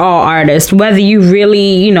this is for all artists, whether you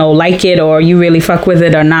really, you know, like it or you really fuck with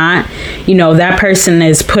it or not. You know, that person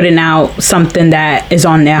is putting out something that is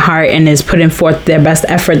on their heart and is putting forth their best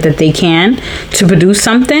effort that they can to produce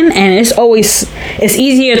something. And it's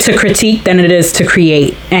easier to critique than it is to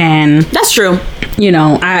create. And that's true. You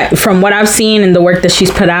know, from what I've seen in the work that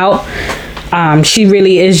she's put out, she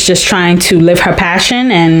really is just trying to live her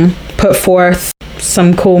passion and put forth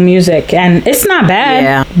some cool music. And it's not bad.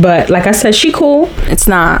 Yeah. But like I said, she cool. It's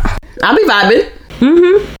not. I'll be vibing.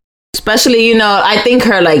 Mm-hmm. Especially, you know, I think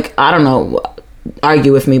her, like, I don't know,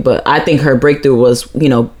 argue with me, but I think her breakthrough was, you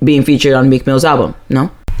know, being featured on Meek Mill's album.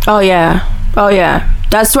 No? Oh yeah.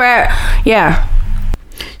 That's where, yeah.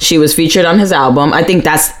 She was featured on his album. I think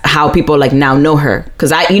that's how people like now know her.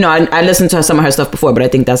 Because I listened to some of her stuff before, but I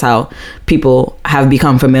think that's how people have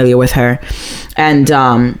become familiar with her. And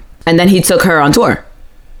then he took her on tour.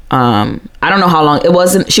 I don't know how long.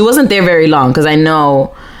 She wasn't there very long, because I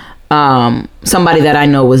know somebody that I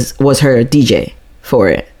know was her DJ for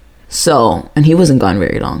it. So, and he wasn't gone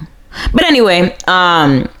very long. But anyway,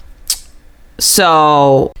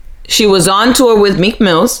 so she was on tour with Meek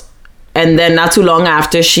Mills. And then not too long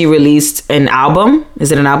after, she released an album.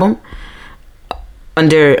 Is it an album?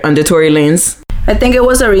 Under Tory Lanez. I think it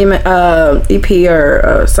was a EP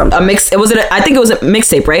or something. A mix. I think it was a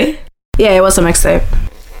mixtape, right? Yeah, it was a mixtape.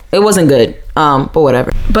 It wasn't good. But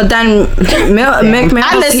whatever. But then Meek Mill,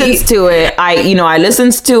 I listened to it. I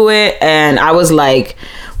listened to it, and I was like,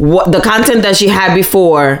 what the content that she had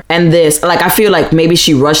before and this, like, I feel like maybe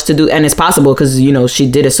she rushed to do, and it's possible because she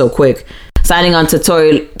did it so quick, signing on to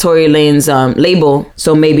Tory Lanez label.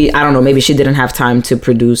 So maybe, I don't know, maybe she didn't have time to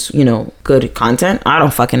produce good content. I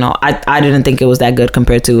don't fucking know. I didn't think it was that good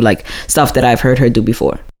compared to like stuff that I've heard her do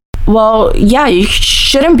before. Well, yeah, you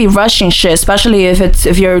shouldn't be rushing shit, especially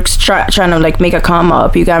if you're trying to like make a come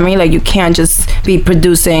up. You got me? Like, you can't just be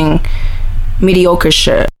producing mediocre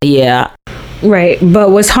shit. Yeah. Right.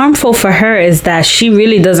 But what's harmful for her is that she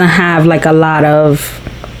really doesn't have like a lot of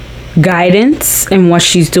guidance in what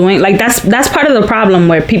she's doing. Like, that's part of the problem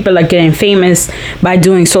where people are getting famous by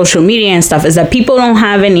doing social media and stuff, is that people don't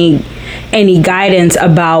have any guidance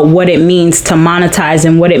about what it means to monetize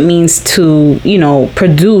and what it means to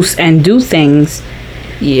produce and do things.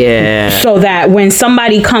 Yeah. So that when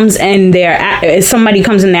somebody comes in their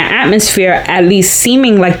atmosphere, at least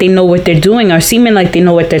seeming like they know what they're doing or seeming like they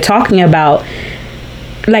know what they're talking about.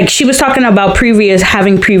 Like, she was talking about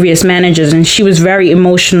having previous managers, and she was very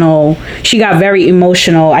emotional. She got very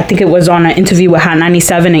emotional. I think it was on an interview with Hot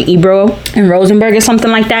 97 and Ebro and Rosenberg or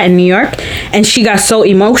something like that in New York. And she got so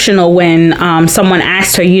emotional when someone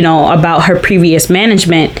asked her, about her previous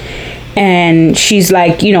management. And she's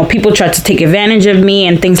like, people tried to take advantage of me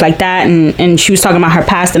and things like that. And she was talking about her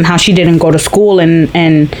past and how she didn't go to school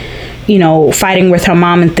and fighting with her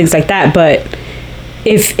mom and things like that. But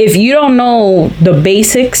if you don't know the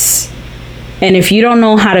basics, and if you don't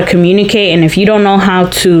know how to communicate, and if you don't know how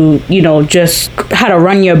to, just how to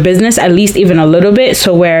run your business, at least even a little bit,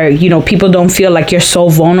 so where, people don't feel like you're so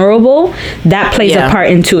vulnerable, that plays a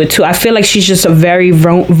part into it too. I feel like she's just a very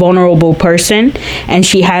vulnerable person, and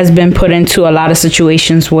she has been put into a lot of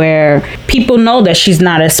situations where people know that she's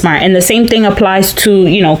not as smart. And the same thing applies to,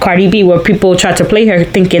 Cardi B, where people try to play her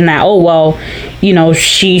thinking that, oh, well,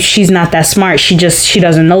 she's not that smart. She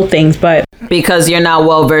doesn't know things. But because you're not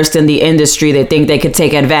well versed in the industry, they think they could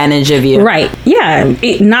take advantage of you. Right. Yeah.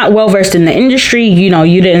 Not well versed in the industry.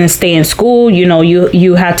 You didn't stay in school.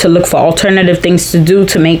 You had to look for alternative things to do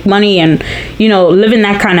to make money, and living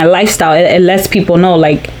that kind of lifestyle. It lets people know,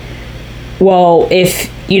 like, well, if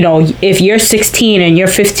you're 16 and you're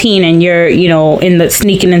 15 and you're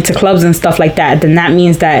sneaking into clubs and stuff like that, then that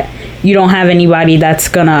means that you don't have anybody that's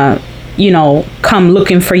gonna come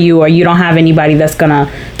looking for you, or you don't have anybody that's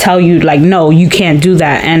gonna tell you, like, no, you can't do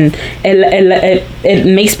that. And it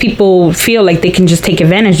makes people feel like they can just take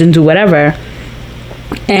advantage and do whatever.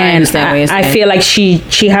 And I feel like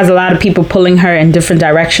she has a lot of people pulling her in different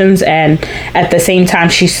directions, and at the same time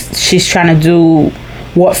she's trying to do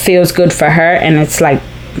what feels good for her, and it's like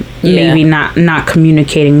maybe not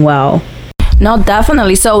communicating well. No,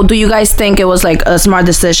 definitely. So, do you guys think it was like a smart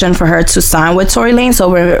decision for her to sign with Tory Lanez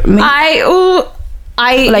over me?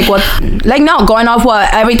 Going off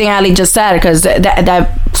what everything Ali just said, because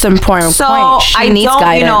that's an important point. She needs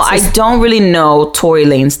guidance. I don't really know Tory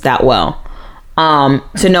Lanez that well,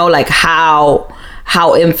 to know like how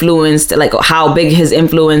influenced, like how big his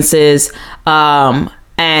influence is,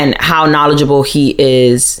 and how knowledgeable he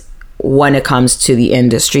is when it comes to the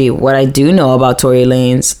industry. What I do know about Tory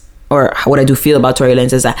Lanez, or what I do feel about Tory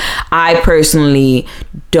Lanez, is that I personally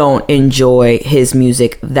don't enjoy his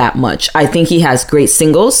music that much. I think he has great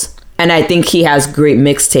singles, and I think he has great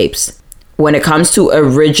mixtapes. When it comes to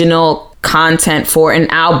original content for an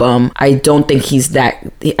album, I don't think he's that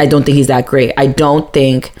great. I don't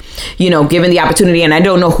think, given the opportunity, and I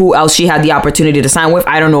don't know who else she had the opportunity to sign with.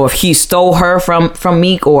 I don't know if he stole her from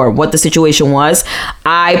Meek or what the situation was.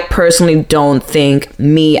 I personally don't think,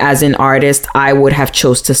 me as an artist, I would have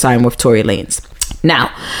chose to sign with Tory Lanez.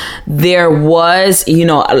 Now, there was,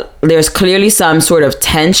 there's clearly some sort of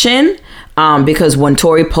tension, because when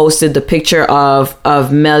Tory posted the picture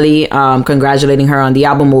of Melly congratulating her on the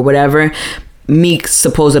album or whatever, Meek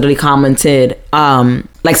supposedly commented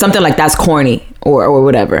like something like, that's corny or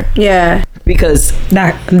whatever. Yeah. Because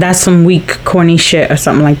that's some weak, corny shit or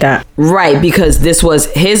something like that. Right, because this was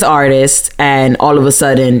his artist, and all of a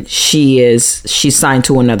sudden she's signed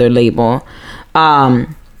to another label. Not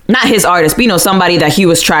his artist, but somebody that he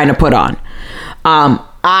was trying to put on.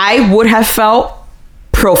 I would have felt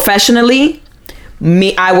professionally,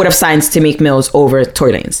 I would have signed to Meek Mills over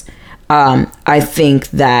Tory Lanez. I think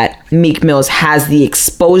that Meek Mills has the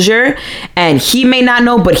exposure, and he may not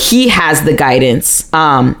know, but he has the guidance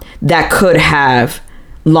that could have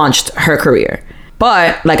launched her career.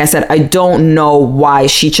 But like I said, I don't know why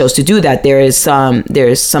she chose to do that. There's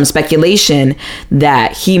some speculation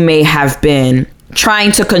that he may have been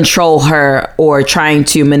trying to control her or trying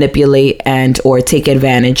to manipulate and or take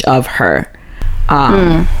advantage of her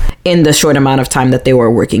in the short amount of time that they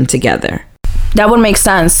were working together. That would make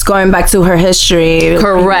sense, going back to her history.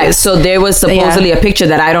 Correct. So there was supposedly a picture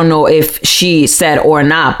that I don't know if she said or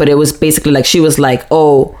not, but it was basically like, she was like,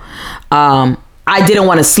 I didn't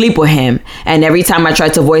want to sleep with him, and every time I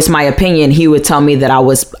tried to voice my opinion, he would tell me that I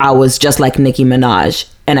was just like Nicki Minaj,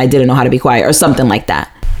 and I didn't know how to be quiet, or something like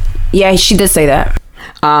that. Yeah, she did say that.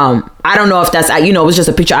 I don't know if that's, it was just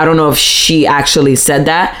a picture. I don't know if she actually said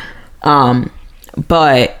that,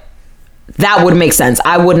 but that would make sense.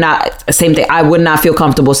 I would not, same thing, I would not feel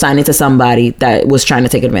comfortable signing to somebody that was trying to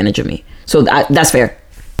take advantage of me. So that's fair.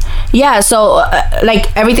 Yeah, so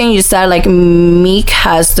like everything you said, like Meek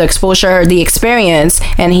has the exposure, the experience,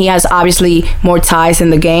 and he has obviously more ties in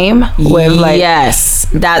the game with like, yes,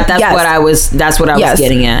 that's what I was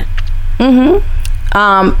getting at.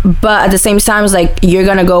 But at the same time, it's like you're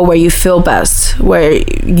gonna go where you feel best, where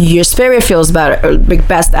your spirit feels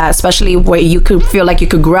best at, especially where you could feel like you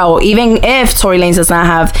could grow, even if Tory Lanez does not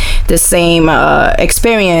have the same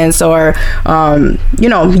experience or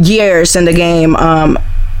years in the game.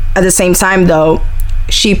 At the same time, though,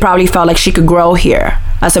 she probably felt like she could grow here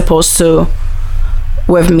as opposed to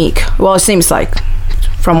with Meek. Well, it seems like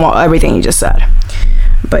from everything you just said.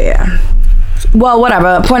 But yeah. Well,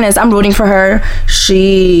 whatever. Point is, I'm rooting for her.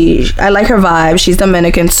 I like her vibe. She's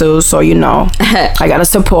Dominican too, so I gotta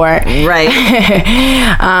support. Right.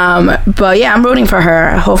 But yeah, I'm rooting for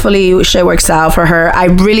her. Hopefully, shit works out for her. I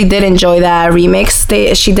really did enjoy that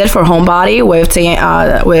remix she did for Homebody with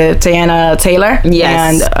Teyana Taylor.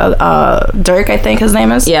 Yes. And Dirk, I think his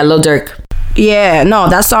name is. Yeah, Lil Durk. Yeah, no,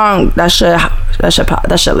 that song, that shit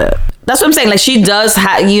lit. That's what I'm saying. Like, she does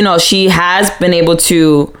she has been able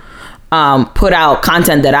to put out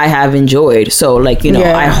content that I have enjoyed. So like,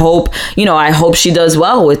 I hope she does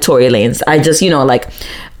well with Tory Lanez. I just,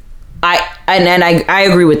 I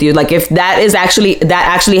agree with you. Like, if that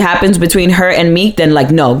actually happens between her and Meek, then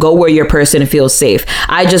like, no, go where your person feels safe.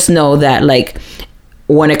 I just know that like,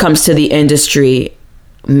 when it comes to the industry,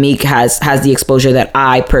 Meek has the exposure that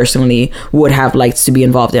I personally would have liked to be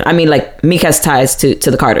involved in. I mean, like, Meek has ties to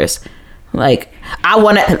the Carters. Like,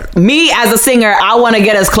 me as a singer, I want to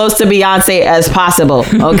get as close to Beyonce as possible.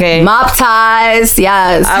 Okay. Mop ties.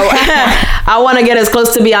 Yes. I want to get as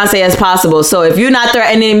close to Beyonce as possible. So if you're not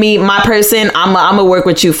threatening me, my person, I'm gonna work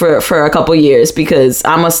with you for a couple years, because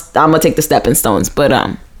I'm gonna take the stepping stones. But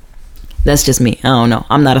that's just me. I don't know.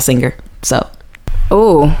 I'm not a singer. So.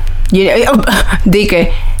 Ooh.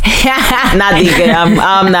 DK. Not DK.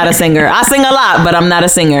 I'm not a singer. I sing a lot, but I'm not a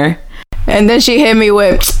singer. And then she hit me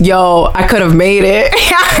with, yo, I could have made it.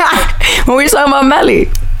 When we were talking about Melly.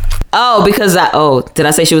 Oh, because did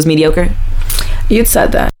I say she was mediocre? You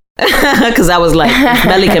said that. Because I was like,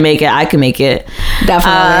 Melly can make it, I can make it.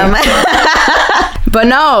 Definitely. But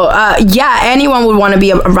no, anyone would want to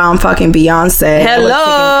be around fucking Beyonce.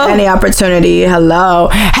 Hello. Any opportunity.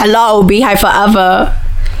 Hello, Beehive forever.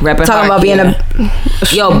 Talking about being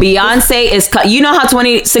Beyonce is you know how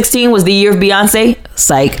 2016 was the year of Beyonce?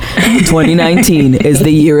 Psych. 2019 is the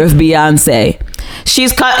year of Beyonce.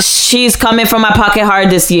 She's coming from my pocket hard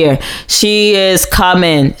this year. She is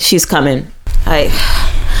coming. She's coming. I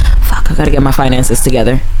gotta get my finances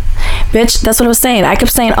together. Bitch, that's what I was saying. I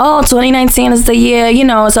kept saying, 2019 is the year,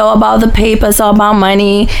 it's all about the paper, it's all about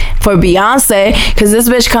money for Beyonce, because this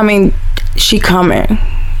bitch coming, she coming.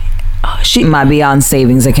 My Beyonce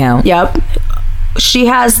savings account. Yep. She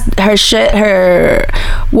has her shit.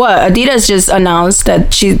 Adidas just announced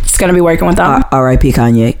that she's gonna be working with them. R.I.P.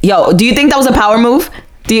 Kanye. Yo, do you think that was a power move?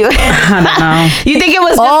 Do you? I don't know. You think it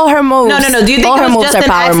was all her moves? No. Do you think all her moves are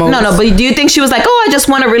power moves? No. But do you think she was like, I just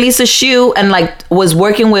want to release a shoe, and like was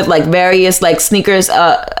working with like various like sneakers,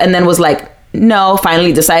 and then was like, no,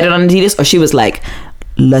 finally decided on Adidas, or she was like,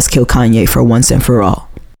 let's kill Kanye for once and for all?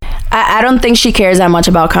 I don't think she cares that much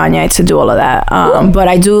about Kanye to do all of that.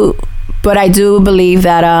 But I do believe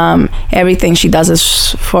that everything she does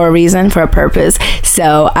is for a reason, for a purpose.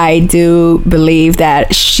 So I do believe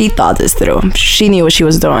that she thought this through. She knew what she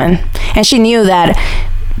was doing, and she knew that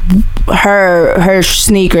her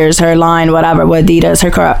sneakers, her line, whatever, with Adidas,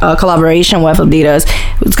 her collaboration with Adidas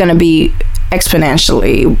was gonna be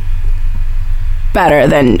exponentially better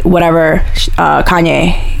than whatever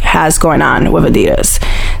Kanye has going on with Adidas.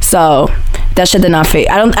 So that shit did not face.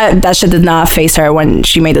 That shit did not face her when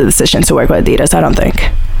she made the decision to work with Adidas. I don't think.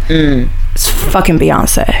 It's fucking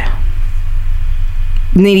Beyonce.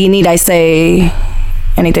 Need I say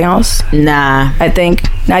Anything else? Nah. I think.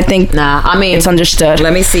 Nah. I mean, it's understood.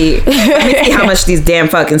 Let me see. Let me see how much these damn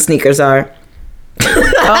fucking sneakers are.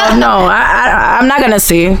 Oh no, I'm not gonna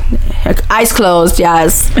see. Eyes closed.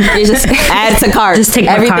 Yes. You just add to cart. Just take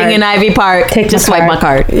my everything card. in Ivy Park. Just swipe my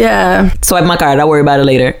card. Yeah. Swipe my card. I'll worry about it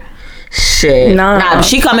later. Shit. Nah,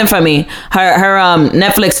 she coming for me. Her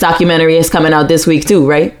Netflix documentary is coming out this week too,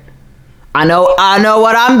 right? I know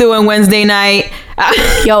what I'm doing Wednesday night.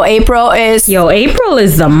 April is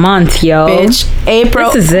the month, yo. Bitch.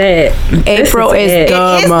 April. This is it. April is It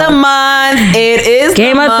is the month. It is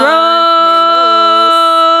Game the of month.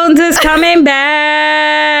 Thrones is coming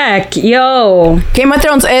back, yo. Game of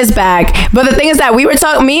Thrones is back, but the thing is that we were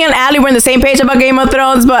talking. Me and Allie were on the same page about Game of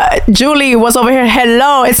Thrones, but Julie was over here.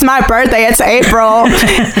 Hello, it's my birthday. It's April.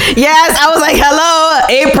 Yes, I was like, hello,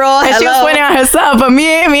 April. And she was pointing at herself, but me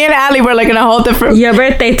and Allie were like in a whole different. Your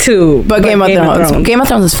birthday too, But Game of Thrones. Game of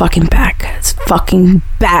Thrones is fucking back. It's fucking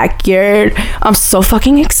back. I'm so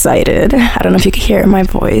fucking excited. I don't know if you can hear my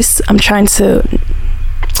voice. I'm trying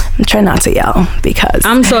not to yell because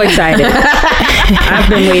I'm so excited. I've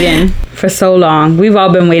been waiting for so long. We've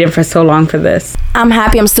all been waiting for so long for this. I'm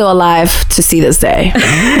happy I'm still alive to see this day.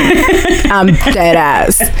 I'm dead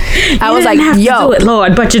ass. I was like, yo, do it,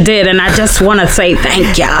 Lord, but you did, and I just want to say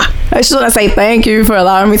thank ya. I just want to say thank you for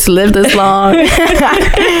allowing me to live this long.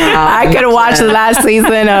 I could have watched the last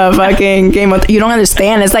season of fucking Game of. You don't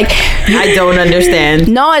understand. It's like I don't understand.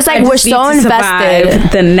 No, it's like we're so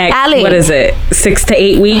invested. The next, Allie, what is it, 6 to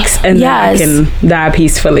 8 weeks, and then I can die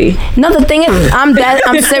peacefully. No, the thing is, I'm dead.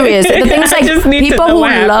 I'm serious. The thing is, like, people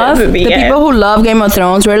who love Game of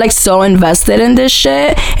Thrones, we're like so invested in this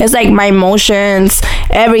shit. It's like my emotions,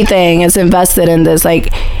 everything is invested in this.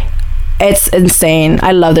 Like, it's insane.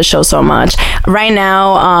 I love the show so much. Right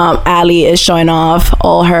now, Allie is showing off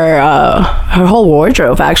all her whole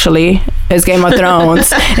wardrobe. Actually, is Game of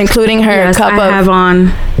Thrones, including her cup of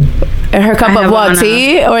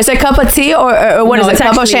tea, or is it cup of tea, or what is it?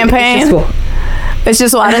 Cup of champagne. It's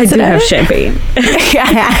just water. I do have champagne.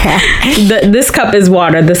 This cup is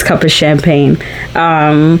water. This cup is champagne.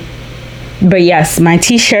 But yes, my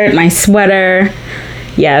t-shirt, my sweater.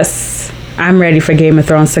 Yes, I'm ready for Game of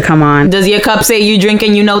Thrones to come on. Does your cup say you drink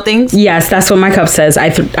and you know things? Yes, that's what my cup says.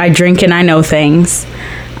 I drink and I know things.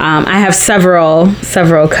 I have several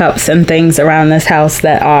cups and things around this house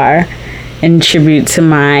that are in tribute to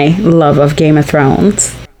my love of Game of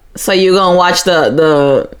Thrones. So you gonna watch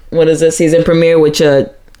the what is it, season premiere with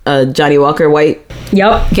Johnny Walker White?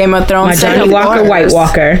 Yep, Game of Thrones. My Johnny Walker White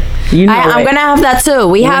Walker. You know I'm gonna have that too.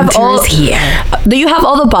 We have all here. Do you have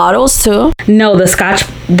all the bottles too? No, the Scotch.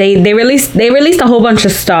 They released a whole bunch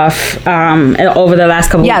of stuff over the last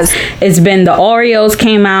couple. Yes, weeks. It's been the Oreos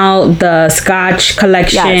came out, the Scotch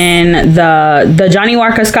collection, the Johnny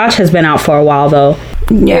Walker Scotch has been out for a while though.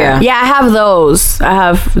 Yeah, I have those.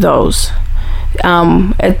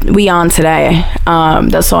 We on today.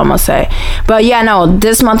 That's all I'm gonna say. But yeah, no,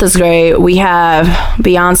 this month is great. We have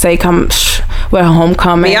Beyonce with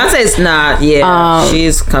Homecoming. Beyonce's not.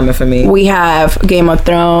 She's coming for me. We have Game of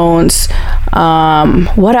Thrones.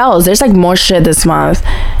 What else? There's like more shit this month.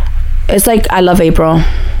 It's like I love April.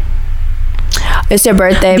 It's your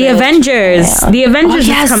birthday. The Avengers. Yeah. The Avengers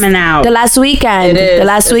is coming out. The last weekend. It is. The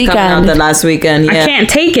last weekend. Coming out the last weekend. Yeah. I can't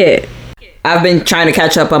take it. I've been trying to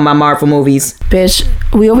catch up on my Marvel movies. Bitch,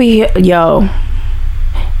 we over here, yo.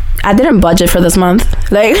 I didn't budget for this month.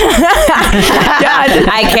 Like,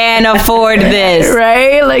 I can't afford this.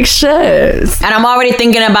 Right? Like, shit. And I'm already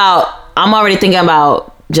thinking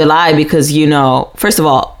about July because, you know, first of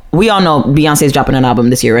all, we all know Beyonce's dropping an album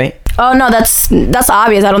this year, right? Oh no, that's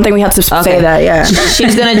obvious. I don't think we have to say that. Yeah,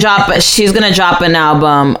 she's gonna drop an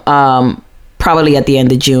album probably at the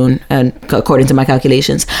end of June, and according to my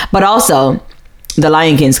calculations. But also, The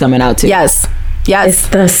Lion King's coming out too. Yes. It's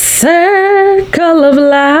the circle of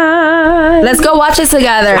life. Let's go watch it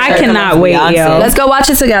together. I cannot wait, yo. Let's go watch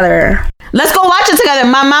it together. Let's go watch it together.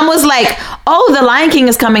 My mom was like, oh, The Lion King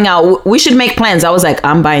is coming out. We should make plans. I was like,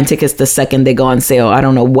 I'm buying tickets the second they go on sale. I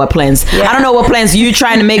don't know what plans. Yeah. I don't know what plans you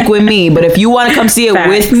trying to make with me. But if you want to come see it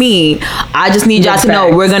with me, I just need y'all to know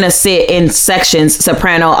we're going to sit in sections,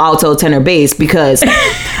 soprano, alto, tenor, bass, because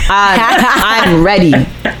I'm ready.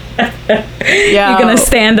 You're gonna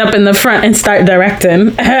stand up in the front and start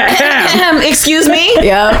directing. Excuse me?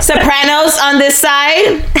 Yeah. Sopranos on this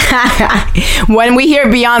side. When we hear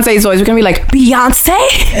Beyonce's voice, we're gonna be like, Beyonce?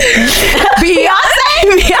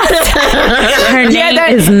 Her name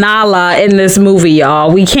is Nala in this movie,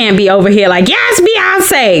 y'all. We can't be over here like, yes, Beyonce.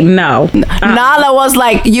 Beyonce. No. Nala was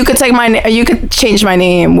like, you could change my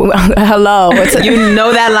name. Hello. You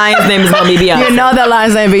know that lion's name is gonna be Beyonce. You know that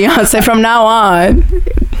lion's name Beyonce from now on.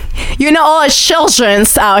 You know all the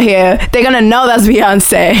children's out here, they're gonna know that's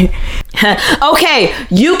Beyonce. Okay,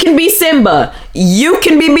 you can be Simba. You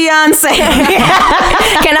can be Beyonce.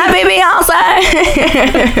 Can I be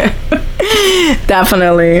Beyonce?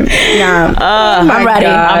 Definitely. Yeah. I'm ready.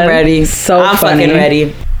 God. I'm ready. So I'm funny. fucking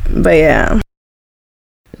ready. But yeah.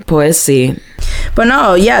 Boy, see. But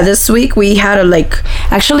no, yeah, this week we had we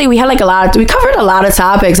covered a lot of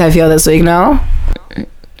topics, I feel, this week, no?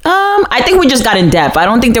 I think we just got in depth. I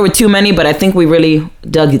don't think there were too many, but I think we really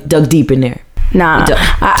dug deep in there. Nah,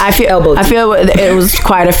 I feel it was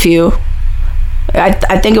quite a few.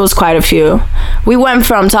 I think it was quite a few. We went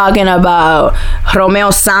from talking about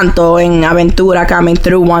Romeo Santo and Aventura coming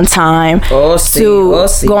through one time to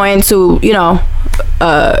going to,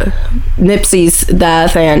 Nipsey's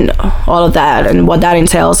death and all of that and what that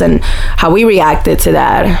entails and how we reacted to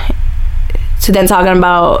that. To then talking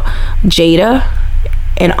about Jada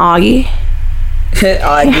and Augie.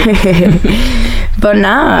 But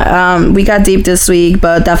we got deep this week,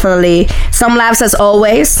 but definitely some laughs as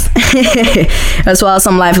always, as well as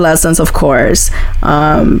some life lessons, of course.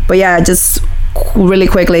 But yeah, just really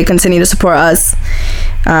quickly, continue to support us.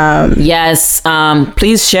 Yes,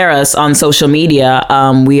 please share us on social media.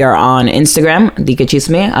 We are on Instagram, Dike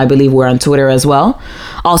Chisme. I believe we're on Twitter as well.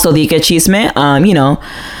 Also, Dike Chisme.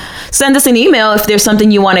 Send us an email if there's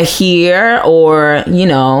something you want to hear or,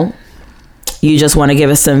 you just want to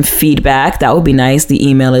give us some feedback. That would be nice. The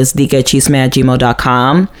email is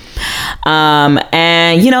dikechisme@gmail.com.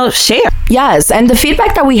 And, share. Yes, and the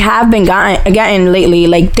feedback that we have been getting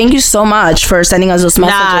lately, thank you so much for sending us those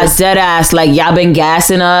messages. Dead ass. Y'all been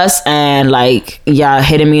gassing us and, y'all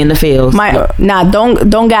hitting me in the feels.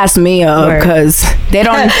 Don't gas me up, because they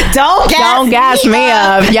don't... don't gas me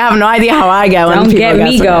up. You have no idea how I get when don't people get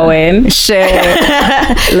me going. Shit.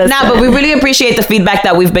 But we really appreciate the feedback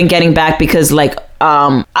that we've been getting back because,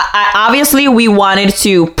 obviously we wanted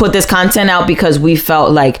to put this content out because we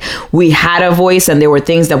felt like we had a voice and there were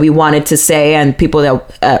things that we wanted to say and things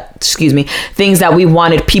that we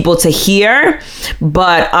wanted people to hear.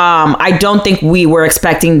 But I don't think we were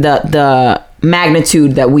expecting the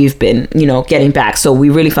magnitude that we've been, getting back. So we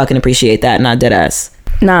really fucking appreciate that. Not dead ass.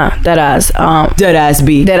 Nah, dead ass. Dead ass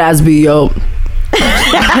B. Dead ass B, yo.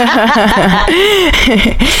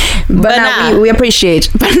 But we appreciate.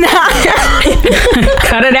 But now,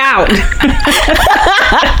 cut it out.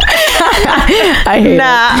 I hate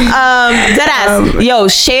dead ass. Yo,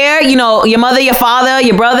 share. Your mother, your father,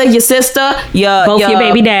 your brother, your sister, both your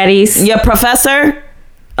baby daddies, your professor.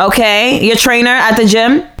 Okay, your trainer at the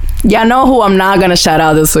gym. Y'all know who I'm not gonna shout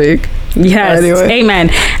out this week. Yes, anyway. Amen.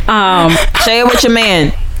 Share it with your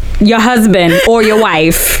man. Your husband or your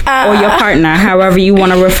wife or your partner, however you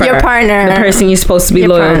want to refer. Your partner. The person you're supposed to be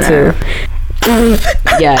loyal to.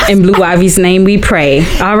 Yeah. In Blue Ivy's name we pray.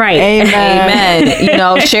 All right. Amen.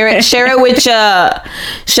 Share it with your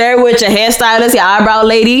hairstylist, your eyebrow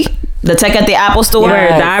lady, the tech at the Apple store.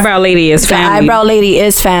 Yes. The eyebrow lady is family. The eyebrow lady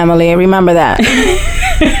is family. Remember that.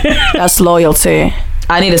 That's loyalty.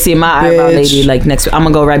 I need to see my eyebrow lady next week. I'm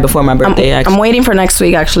gonna go right before my birthday. I'm waiting for next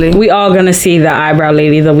week, actually. We all gonna see the eyebrow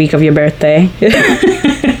lady the week of your birthday.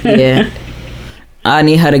 Yeah. I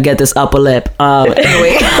need her to get this upper lip.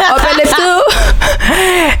 Anyway. Upper lip too?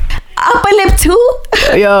 Upper lip too?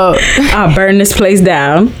 Yo. I'll burn this place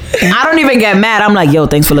down. I don't even get mad. I'm like, yo,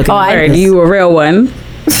 thanks for looking at me. You a real one.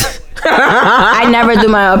 I never do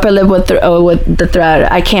my upper lip with the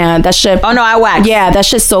thread. I can't. That shit. Oh no, I wax. Yeah, that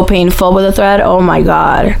shit's so painful with the thread. Oh my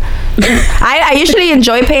god. I usually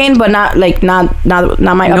enjoy pain, but not my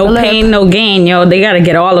upper lip. No pain, no gain, yo. They gotta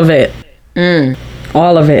get all of it.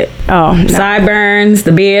 All of it. Oh, no. Sideburns,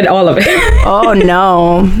 the beard, all of it. Oh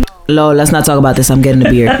no. Lord, let's not talk about this. I'm getting a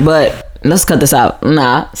beard, but. Let's cut this out.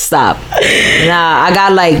 Nah, stop. Nah, I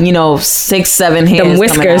got 6-7 hairs. Them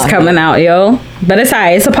whiskers coming out, yo. But it's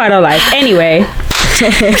alright. It's a part of life. Anyway.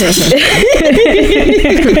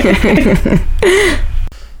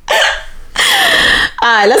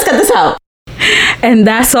 Alright, let's cut this out. And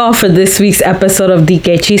that's all for this week's episode of Dike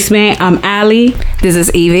Chisme. I'm Ali. This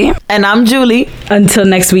is Evie. And I'm Julie. Until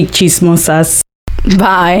next week, chismosas.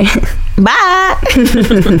 Bye. Bye.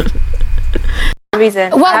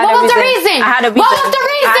 Reason. What was the reason? I had a reason. What was the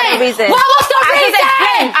reason? What was the reason?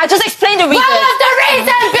 I just explained the reason. What was the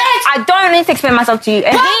reason, bitch? I don't need to explain myself to you.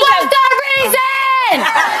 And What was